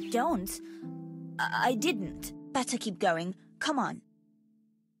 I don't. I didn't. Better keep going. Come on.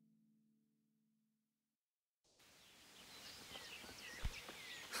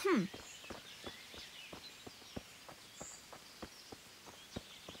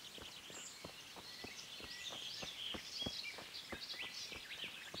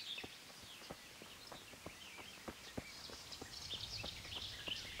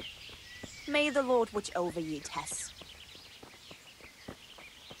 May the Lord watch over you, Tess.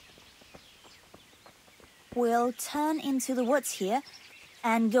 We'll turn into the woods here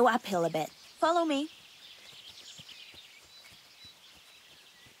and go uphill a bit. Follow me.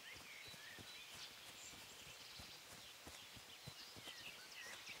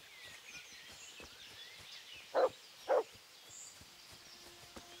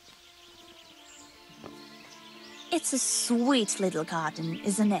 It's a sweet little garden,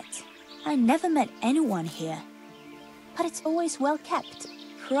 isn't it? I never met anyone here. But it's always well kept.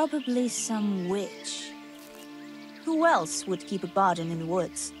 Probably some witch. Who else would keep a garden in the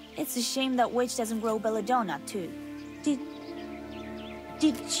woods? It's a shame that witch doesn't grow belladonna, too. Did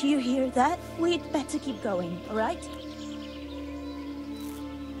you hear that? We'd better keep going, all right?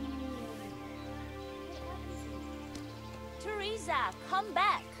 Teresa, come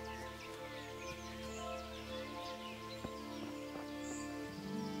back!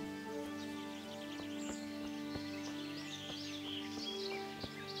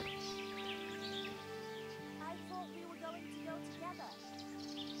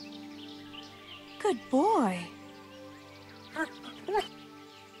 Good boy.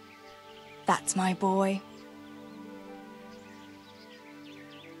 That's my boy.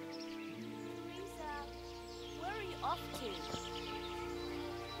 Teresa, where are you off to?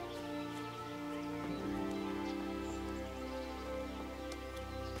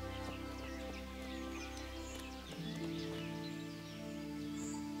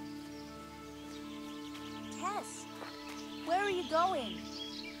 Tess, where are you going?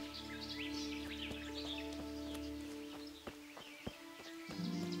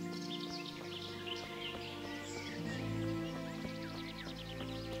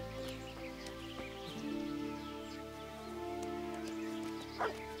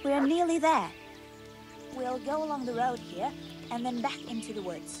 We're nearly there. We'll go along the road here and then back into the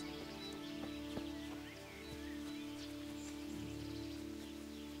woods.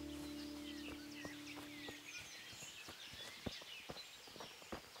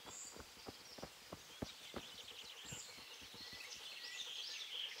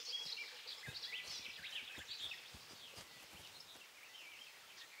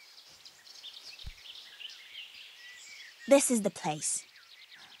 This is the place.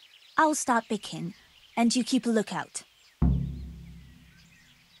 I'll start picking, and you keep a lookout.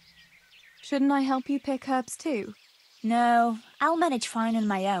 Shouldn't I help you pick herbs too? No, I'll manage fine on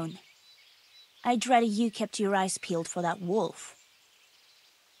my own. I'd rather you kept your eyes peeled for that wolf.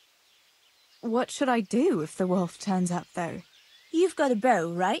 What should I do if the wolf turns up, though? You've got a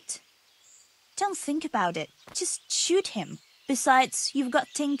bow, right? Don't think about it. Just shoot him. Besides, you've got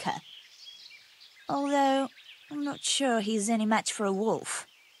Tinker. Although, I'm not sure he's any match for a wolf.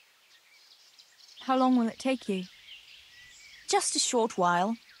 How long will it take you? Just a short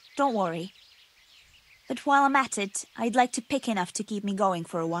while. Don't worry. But while I'm at it, I'd like to pick enough to keep me going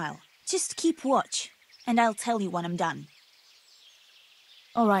for a while. Just keep watch, and I'll tell you when I'm done.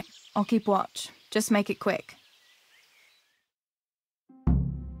 All right, I'll keep watch. Just make it quick.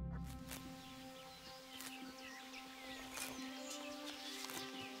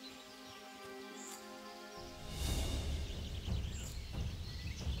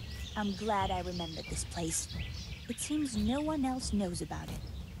 I'm glad I remembered this place. It seems no one else knows about it.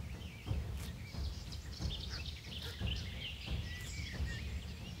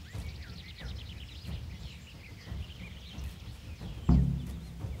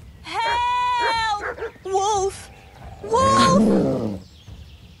 Help! Wolf! Wolf!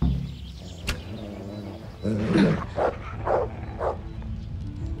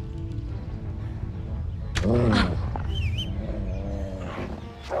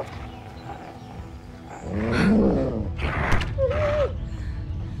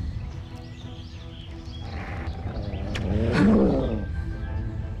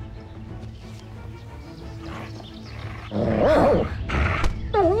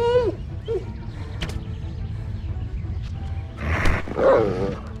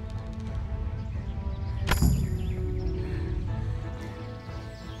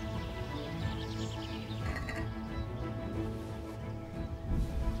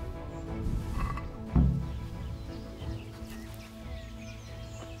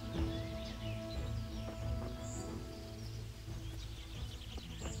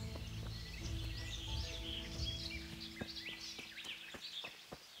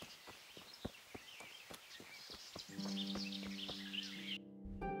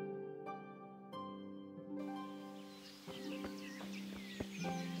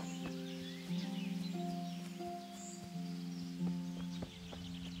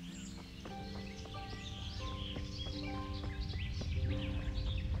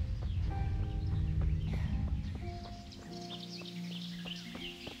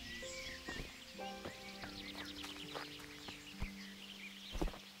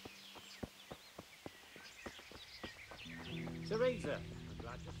 Teresa, I'm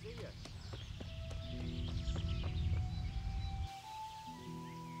glad to see you.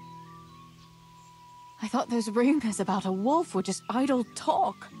 I thought those rumors about a wolf were just idle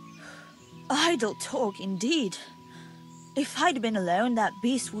talk. Idle talk, indeed. If I'd been alone, that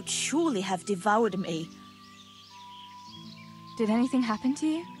beast would surely have devoured me. Did anything happen to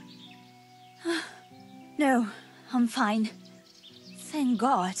you? No, I'm fine. Thank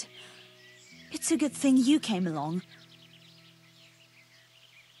God. It's a good thing you came along.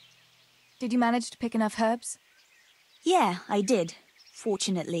 Did you manage to pick enough herbs? Yeah, I did.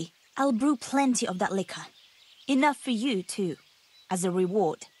 Fortunately. I'll brew plenty of that liquor. Enough for you, too. As a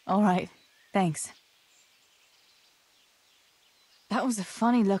reward. All right. Thanks. That was a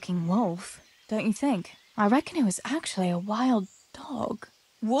funny-looking wolf, don't you think? I reckon it was actually a wild dog.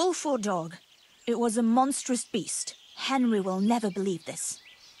 Wolf or dog? It was a monstrous beast. Henry will never believe this.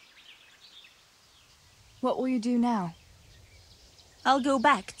 What will you do now? I'll go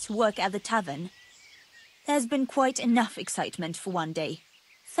back to work at the tavern. There's been quite enough excitement for one day.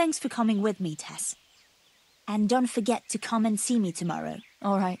 Thanks for coming with me, Tess. And don't forget to come and see me tomorrow.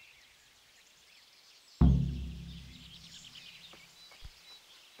 All right.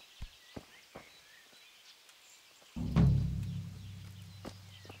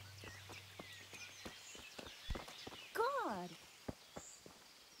 God!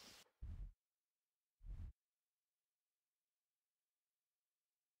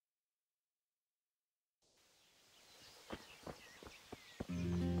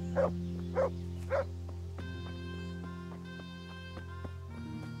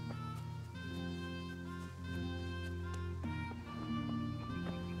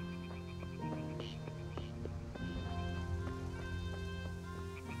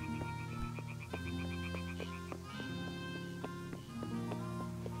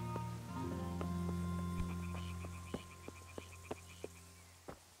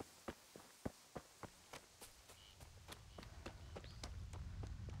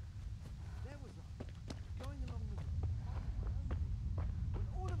 There was I, going along the road, when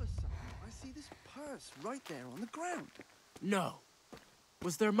all of a sudden I see this purse right there on the ground. No.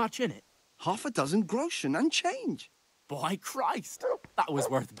 Was there much in it? Half a dozen groschen and change. By Christ! That was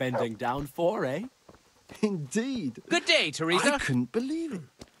worth bending down for, eh? Indeed. Good day, Teresa. I couldn't believe it.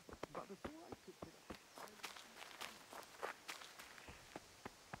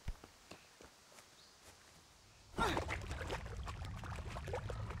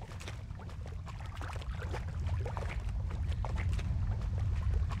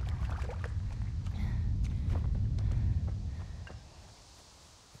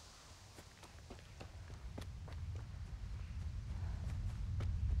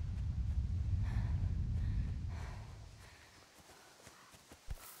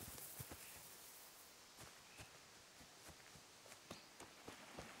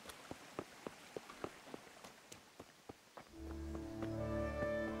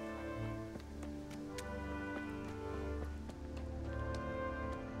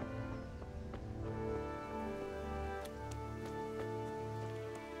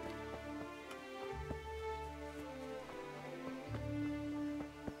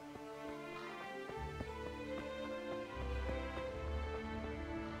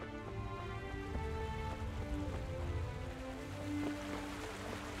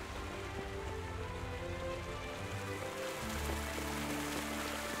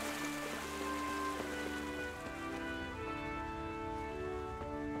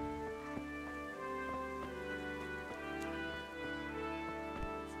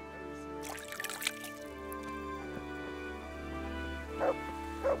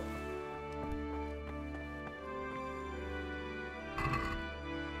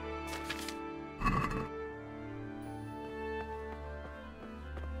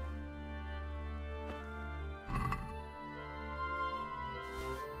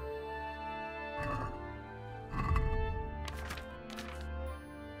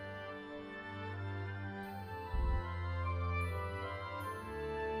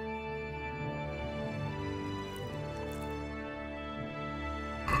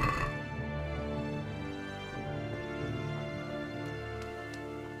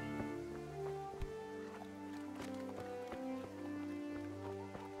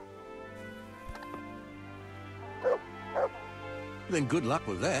 Then good luck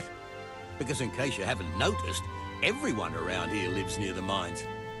with that. Because in case you haven't noticed, everyone around here lives near the mines.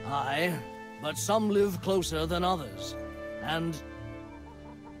 Aye, but some live closer than others. And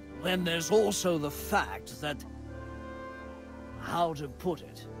then there's also the fact that... how to put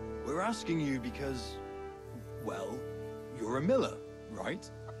it? We're asking you because, well, you're a miller, right?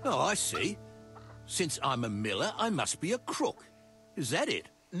 Oh, I see. Since I'm a miller, I must be a crook. Is that it?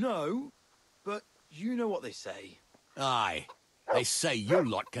 No, but you know what they say. Aye. They say you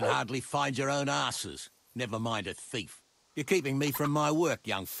lot can hardly find your own asses. Never mind a thief. You're keeping me from my work,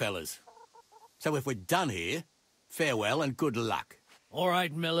 young fellas. So if we're done here, farewell and good luck. All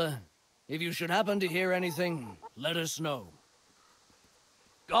right, Miller. If you should happen to hear anything, let us know.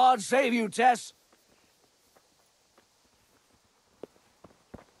 God save you, Tess!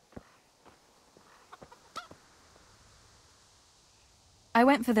 I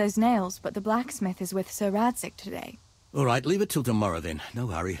went for those nails, but the blacksmith is with Sir Radzig today. All right, leave it till tomorrow then. No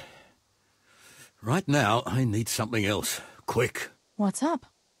hurry. Right now, I need something else. Quick. What's up?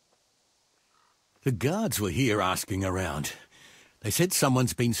 The guards were here asking around. They said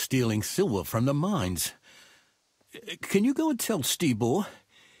someone's been stealing silver from the mines. Can you go and tell Stibor?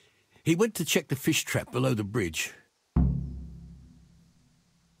 He went to check the fish trap below the bridge.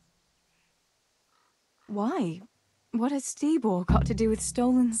 Why? What has Stibor got to do with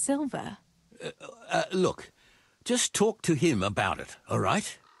stolen silver? Look, just talk to him about it, all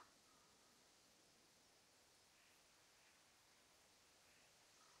right?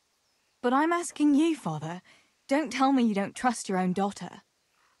 But I'm asking you, Father. Don't tell me you don't trust your own daughter.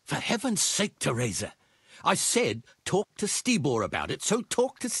 For heaven's sake, Teresa. I said talk to Stibor about it, so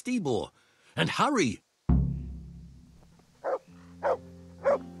talk to Stibor. And hurry.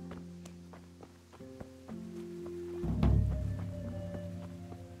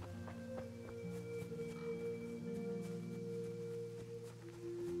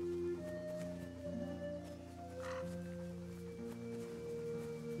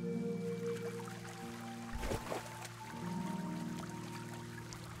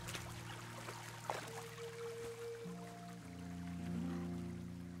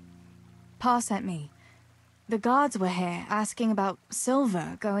 Pa sent me. The guards were here asking about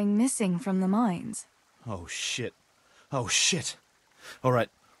silver going missing from the mines. Oh, shit. Oh, shit. All right.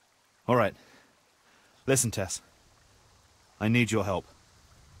 All right. Listen, Tess. I need your help.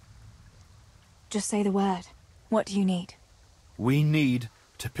 Just say the word. What do you need? We need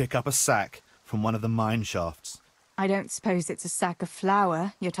to pick up a sack from one of the mine shafts. I don't suppose it's a sack of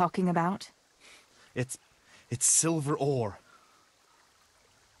flour you're talking about? It's silver ore.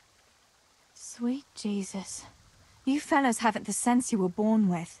 Sweet Jesus. You fellas haven't the sense you were born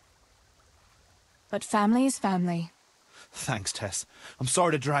with. But family is family. Thanks, Tess. I'm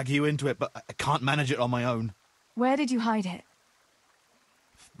sorry to drag you into it, but I can't manage it on my own. Where did you hide it?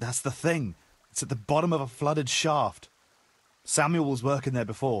 That's the thing. It's at the bottom of a flooded shaft. Samuel was working there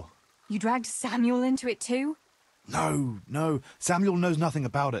before. You dragged Samuel into it too? No. Samuel knows nothing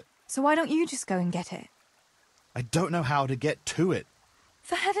about it. So why don't you just go and get it? I don't know how to get to it.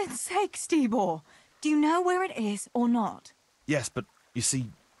 For heaven's sake, Stibor! Do you know where it is or not? Yes, but you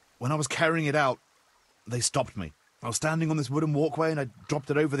see, when I was carrying it out, they stopped me. I was standing on this wooden walkway and I dropped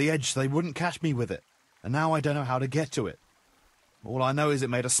it over the edge so they wouldn't catch me with it. And now I don't know how to get to it. All I know is it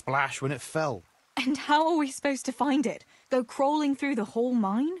made a splash when it fell. And how are we supposed to find it? Go crawling through the whole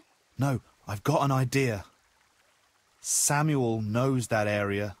mine? No, I've got an idea. Samuel knows that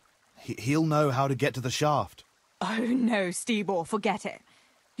area. He'll know how to get to the shaft. Oh no, Stibor, forget it.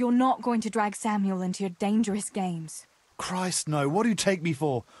 You're not going to drag Samuel into your dangerous games. Christ, no. What do you take me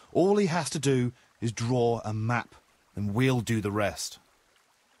for? All he has to do is draw a map, and we'll do the rest.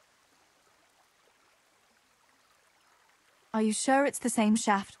 Are you sure it's the same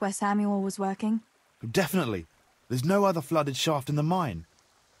shaft where Samuel was working? Definitely. There's no other flooded shaft in the mine.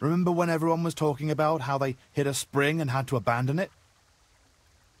 Remember when everyone was talking about how they hit a spring and had to abandon it?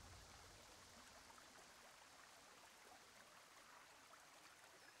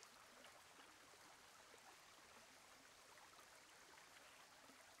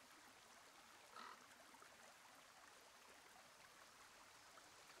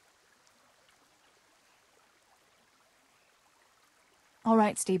 All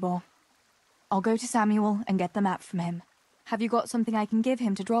right, Stibor. I'll go to Samuel and get the map from him. Have you got something I can give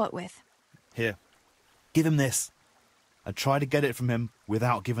him to draw it with? Here. Give him this. And try to get it from him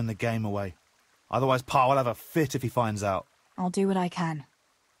without giving the game away. Otherwise, Pa will have a fit if he finds out. I'll do what I can.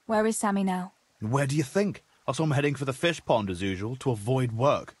 Where is Sammy now? Where do you think? I saw him heading for the fish pond as usual, to avoid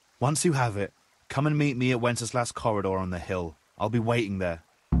work. Once you have it, come and meet me at Wenceslas Corridor on the hill. I'll be waiting there.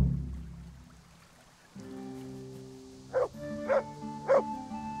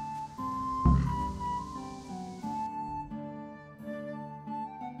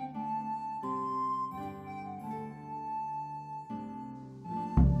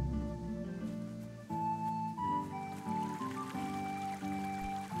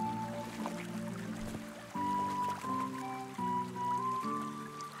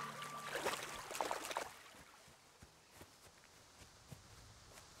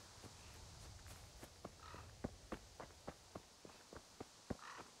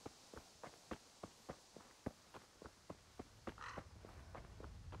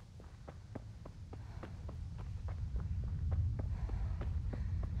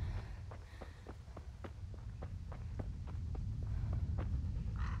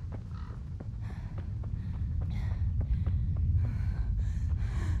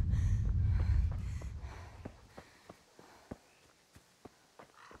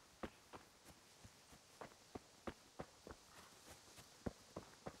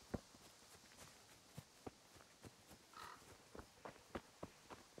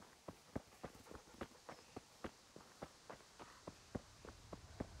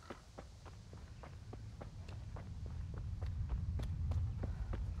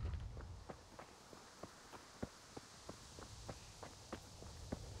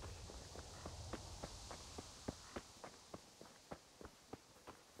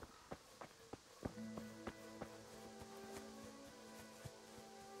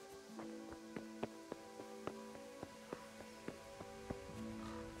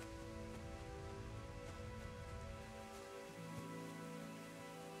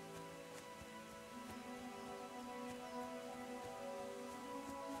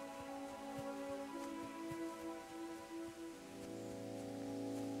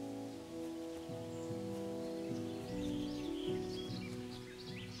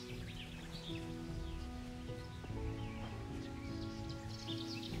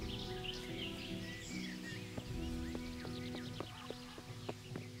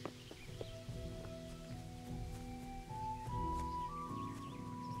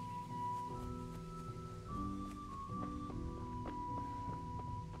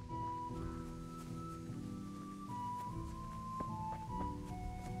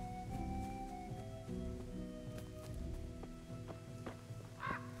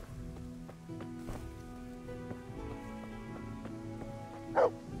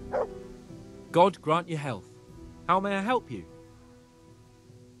 God grant you health. How may I help you?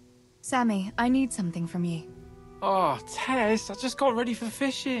 Sammy, I need something from you. Oh, Tess, I just got ready for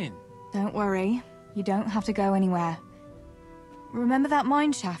fishing. Don't worry. You don't have to go anywhere. Remember that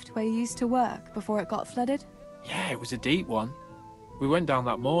mine shaft where you used to work before it got flooded? Yeah, it was a deep one. We went down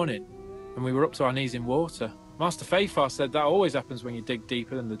that morning, and we were up to our knees in water. Master Fayfar said that always happens when you dig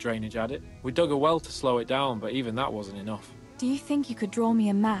deeper than the drainage had it. We dug a well to slow it down, but even that wasn't enough. Do you think you could draw me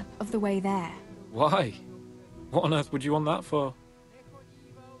a map of the way there? Why? What on earth would you want that for?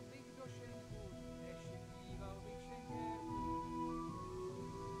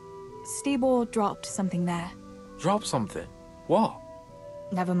 Stibor dropped something there. Drop something? What?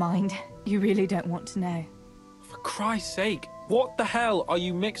 Never mind. You really don't want to know. For Christ's sake, what the hell are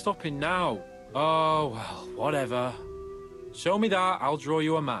you mixed up in now? Oh, well, whatever. Show me that, I'll draw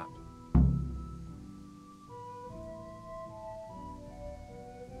you a map.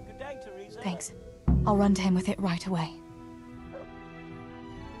 Good day, Teresa. Thanks. I'll run to him with it right away.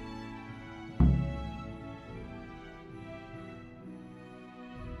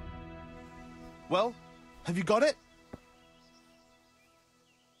 Well, have you got it?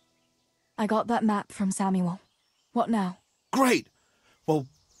 I got that map from Samuel. What now? Great! Well,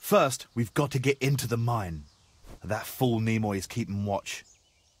 first, we've got to get into the mine. That fool Nimoy is keeping watch.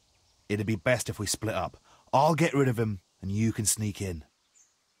 It'd be best if we split up. I'll get rid of him, and you can sneak in.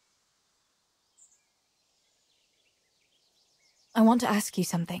 I want to ask you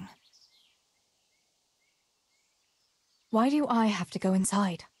something. Why do I have to go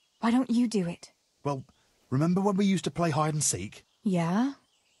inside? Why don't you do it? Well, remember when we used to play hide and seek? Yeah?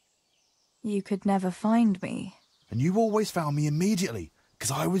 You could never find me. And you always found me immediately,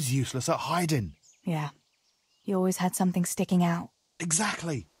 because I was useless at hiding. Yeah. You always had something sticking out.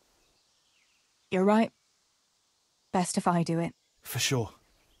 Exactly. You're right. Best if I do it. For sure.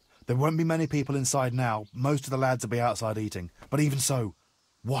 There won't be many people inside now. Most of the lads will be outside eating. But even so,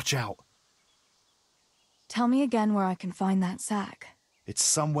 watch out. Tell me again where I can find that sack. It's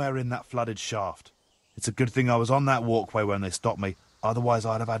somewhere in that flooded shaft. It's a good thing I was on that walkway when they stopped me. Otherwise,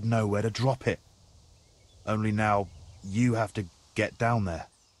 I'd have had nowhere to drop it. Only now, you have to get down there.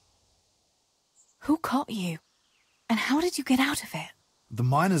 Who caught you? And how did you get out of it? The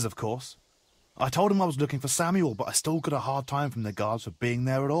miners, of course. I told him I was looking for Samuel, but I still got a hard time from the guards for being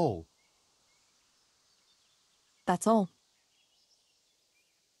there at all. That's all.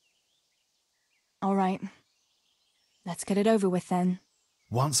 All right. Let's get it over with then.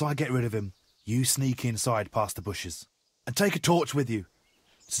 Once I get rid of him, you sneak inside past the bushes. And take a torch with you.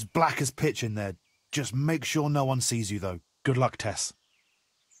 It's as black as pitch in there. Just make sure no one sees you, though. Good luck, Tess.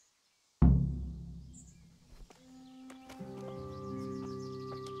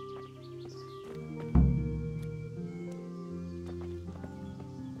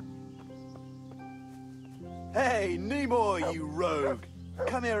 Hey, Nimoy, you rogue!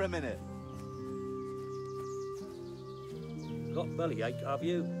 Come here a minute. Got bellyache, have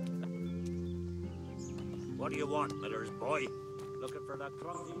you? What do you want, Miller's boy? Looking for that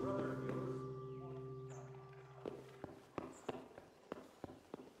clumsy brother of yours?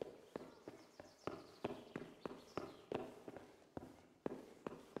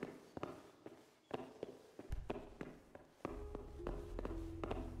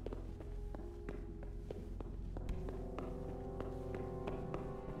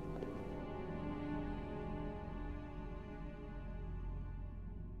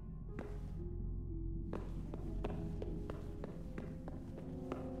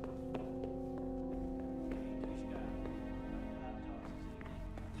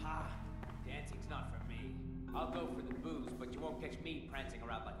 I'll go for the booze, but you won't catch me prancing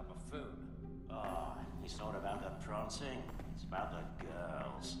around like a buffoon. Oh, it's not about the prancing, it's about the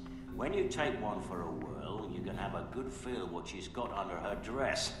girls. When you take one for a whirl, you can have a good feel what she's got under her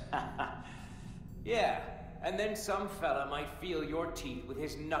dress. Yeah, and then some fella might feel your teeth with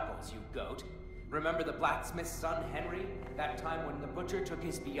his knuckles, you goat. Remember the blacksmith's son, Henry? That time when the butcher took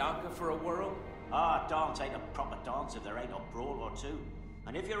his Bianca for a whirl? Ah, dance ain't a proper dance if there ain't a brawl or two.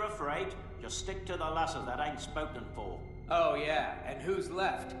 And if you're afraid, just stick to the lasses that ain't spoken for. Oh yeah, and who's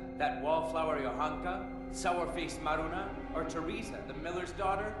left? That wallflower Johanka? Sour-faced Maruna? Or Teresa, the miller's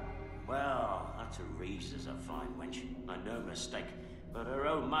daughter? Well, that Teresa's a fine wench, and no mistake. But her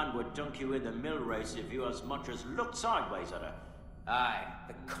old man would dunk you in the mill race if you as much as looked sideways at her. Aye,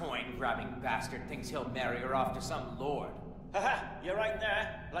 the coin-grabbing bastard thinks he'll marry her off to some lord. Haha, you're right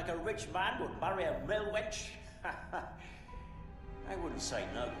there. Like a rich man would marry a mill wench. I wouldn't say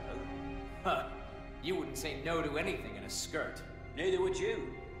no, though. Huh. You wouldn't say no to anything in a skirt. Neither would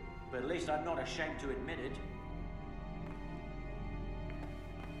you. But at least I'm not ashamed to admit it.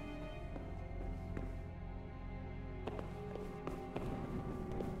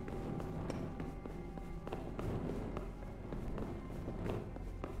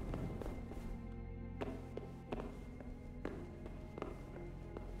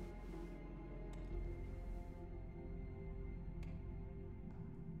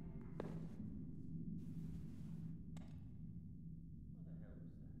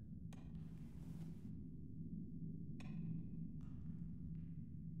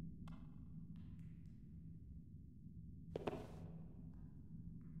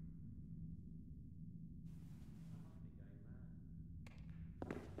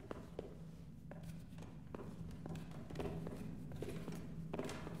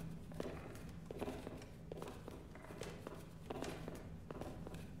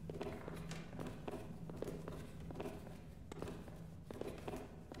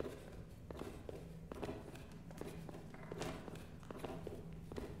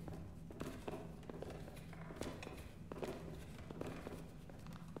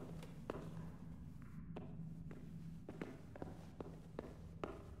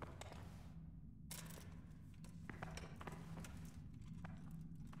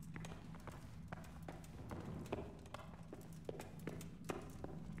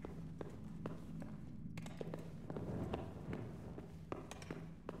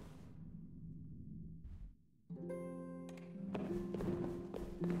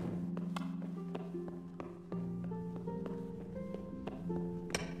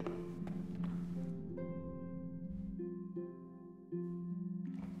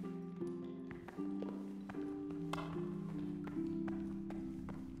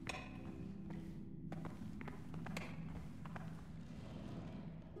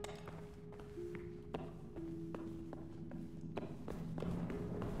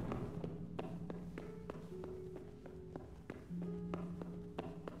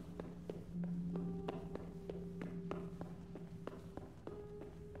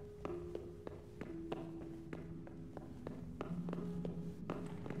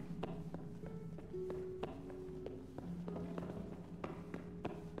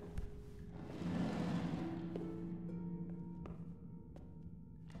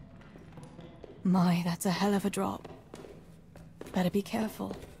 My, that's a hell of a drop. Better be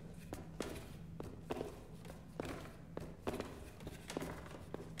careful.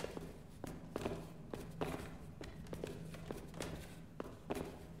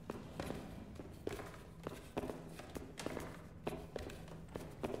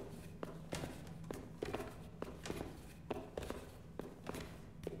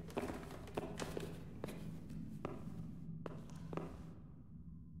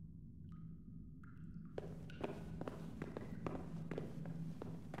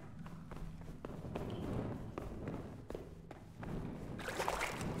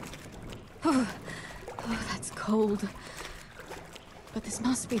 Oh, that's cold. But this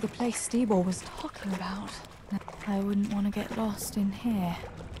must be the place Stebor was talking about. I wouldn't want to get lost in here.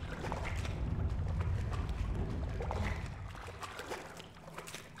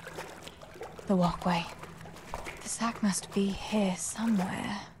 The walkway. The sack must be here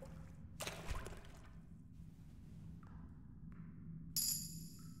somewhere.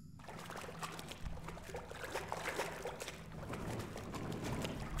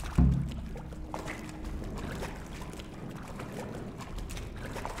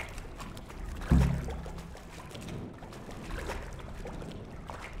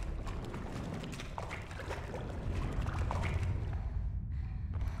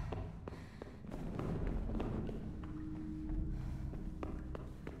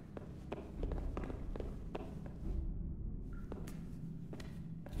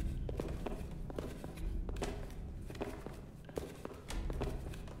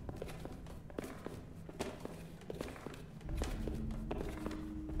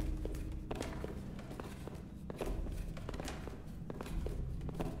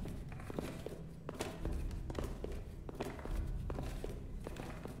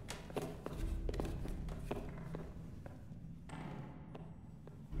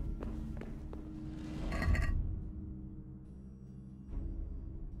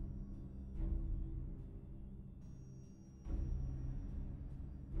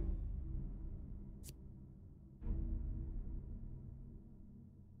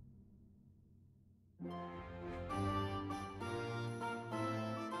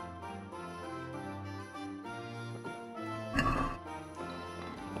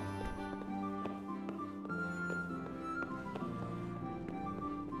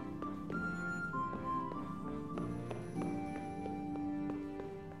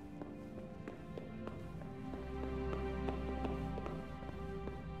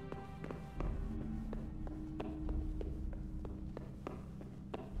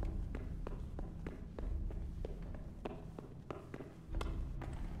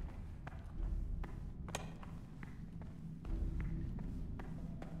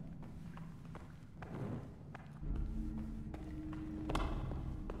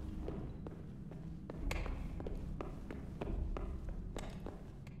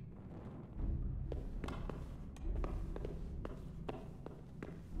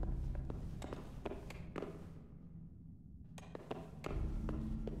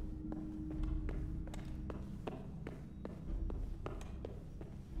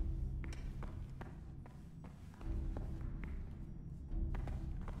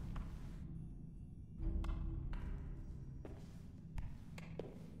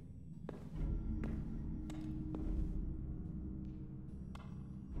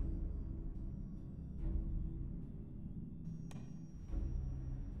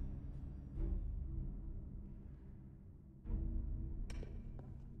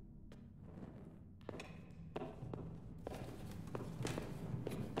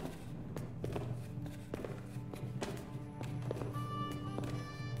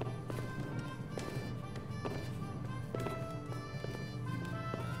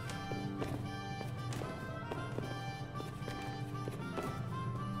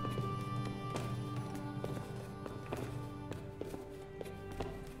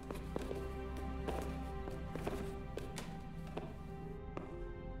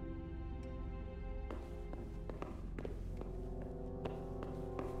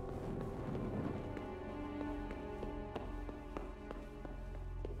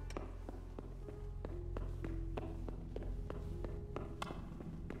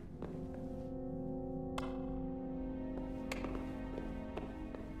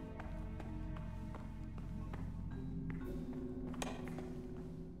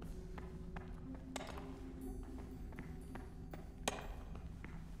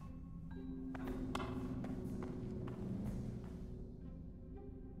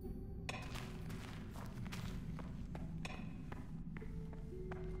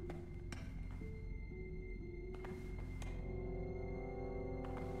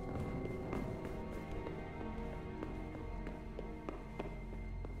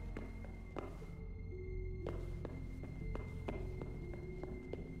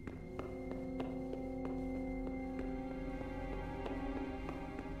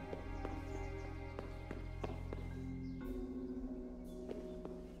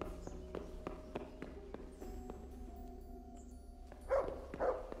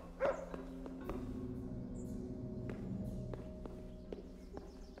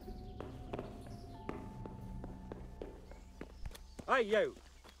 Hey, you!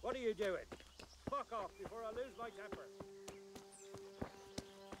 What are you doing? Fuck off before I lose my temper.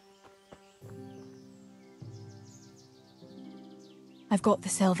 I've got the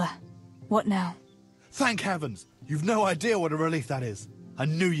silver. What now? Thank heavens! You've no idea what a relief that is. I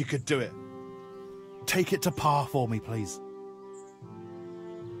knew you could do it. Take it to Pa for me, please.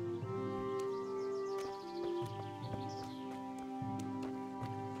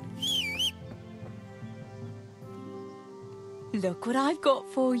 Look what I've got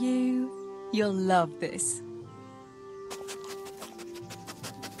for you. You'll love this.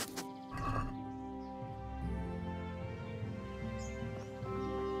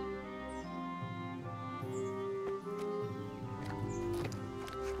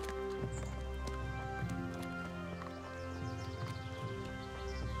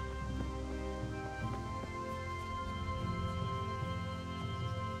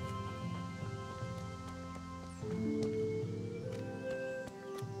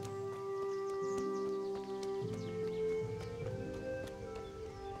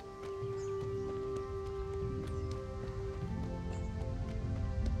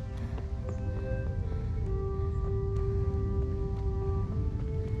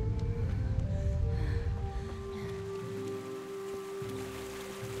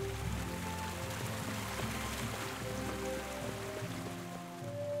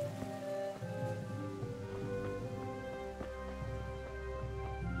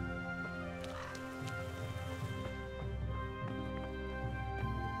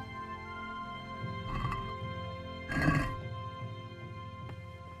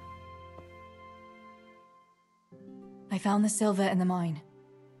 I found the silver in the mine.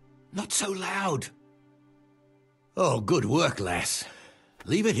 Not so loud. Oh, good work, lass.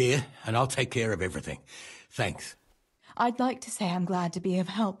 Leave it here, and I'll take care of everything. Thanks. I'd like to say I'm glad to be of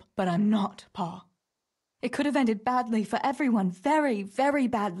help, but I'm not, Pa. It could have ended badly for everyone, very, very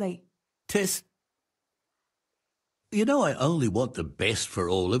badly. Tess, you know I only want the best for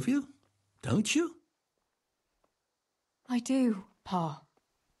all of you, don't you? I do, Pa.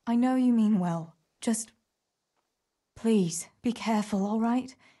 I know you mean well. Just... please, be careful, all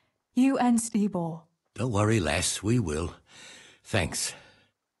right? You and Stibor. Don't worry, lass, we will. Thanks.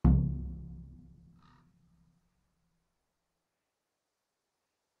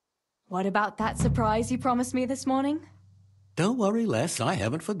 What about that surprise you promised me this morning? Don't worry, lass, I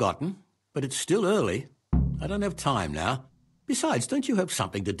haven't forgotten. But it's still early. I don't have time now. Besides, don't you have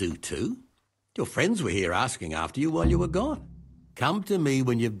something to do too? Your friends were here asking after you while you were gone. Come to me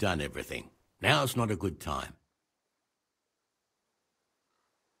when you've done everything. Now's not a good time.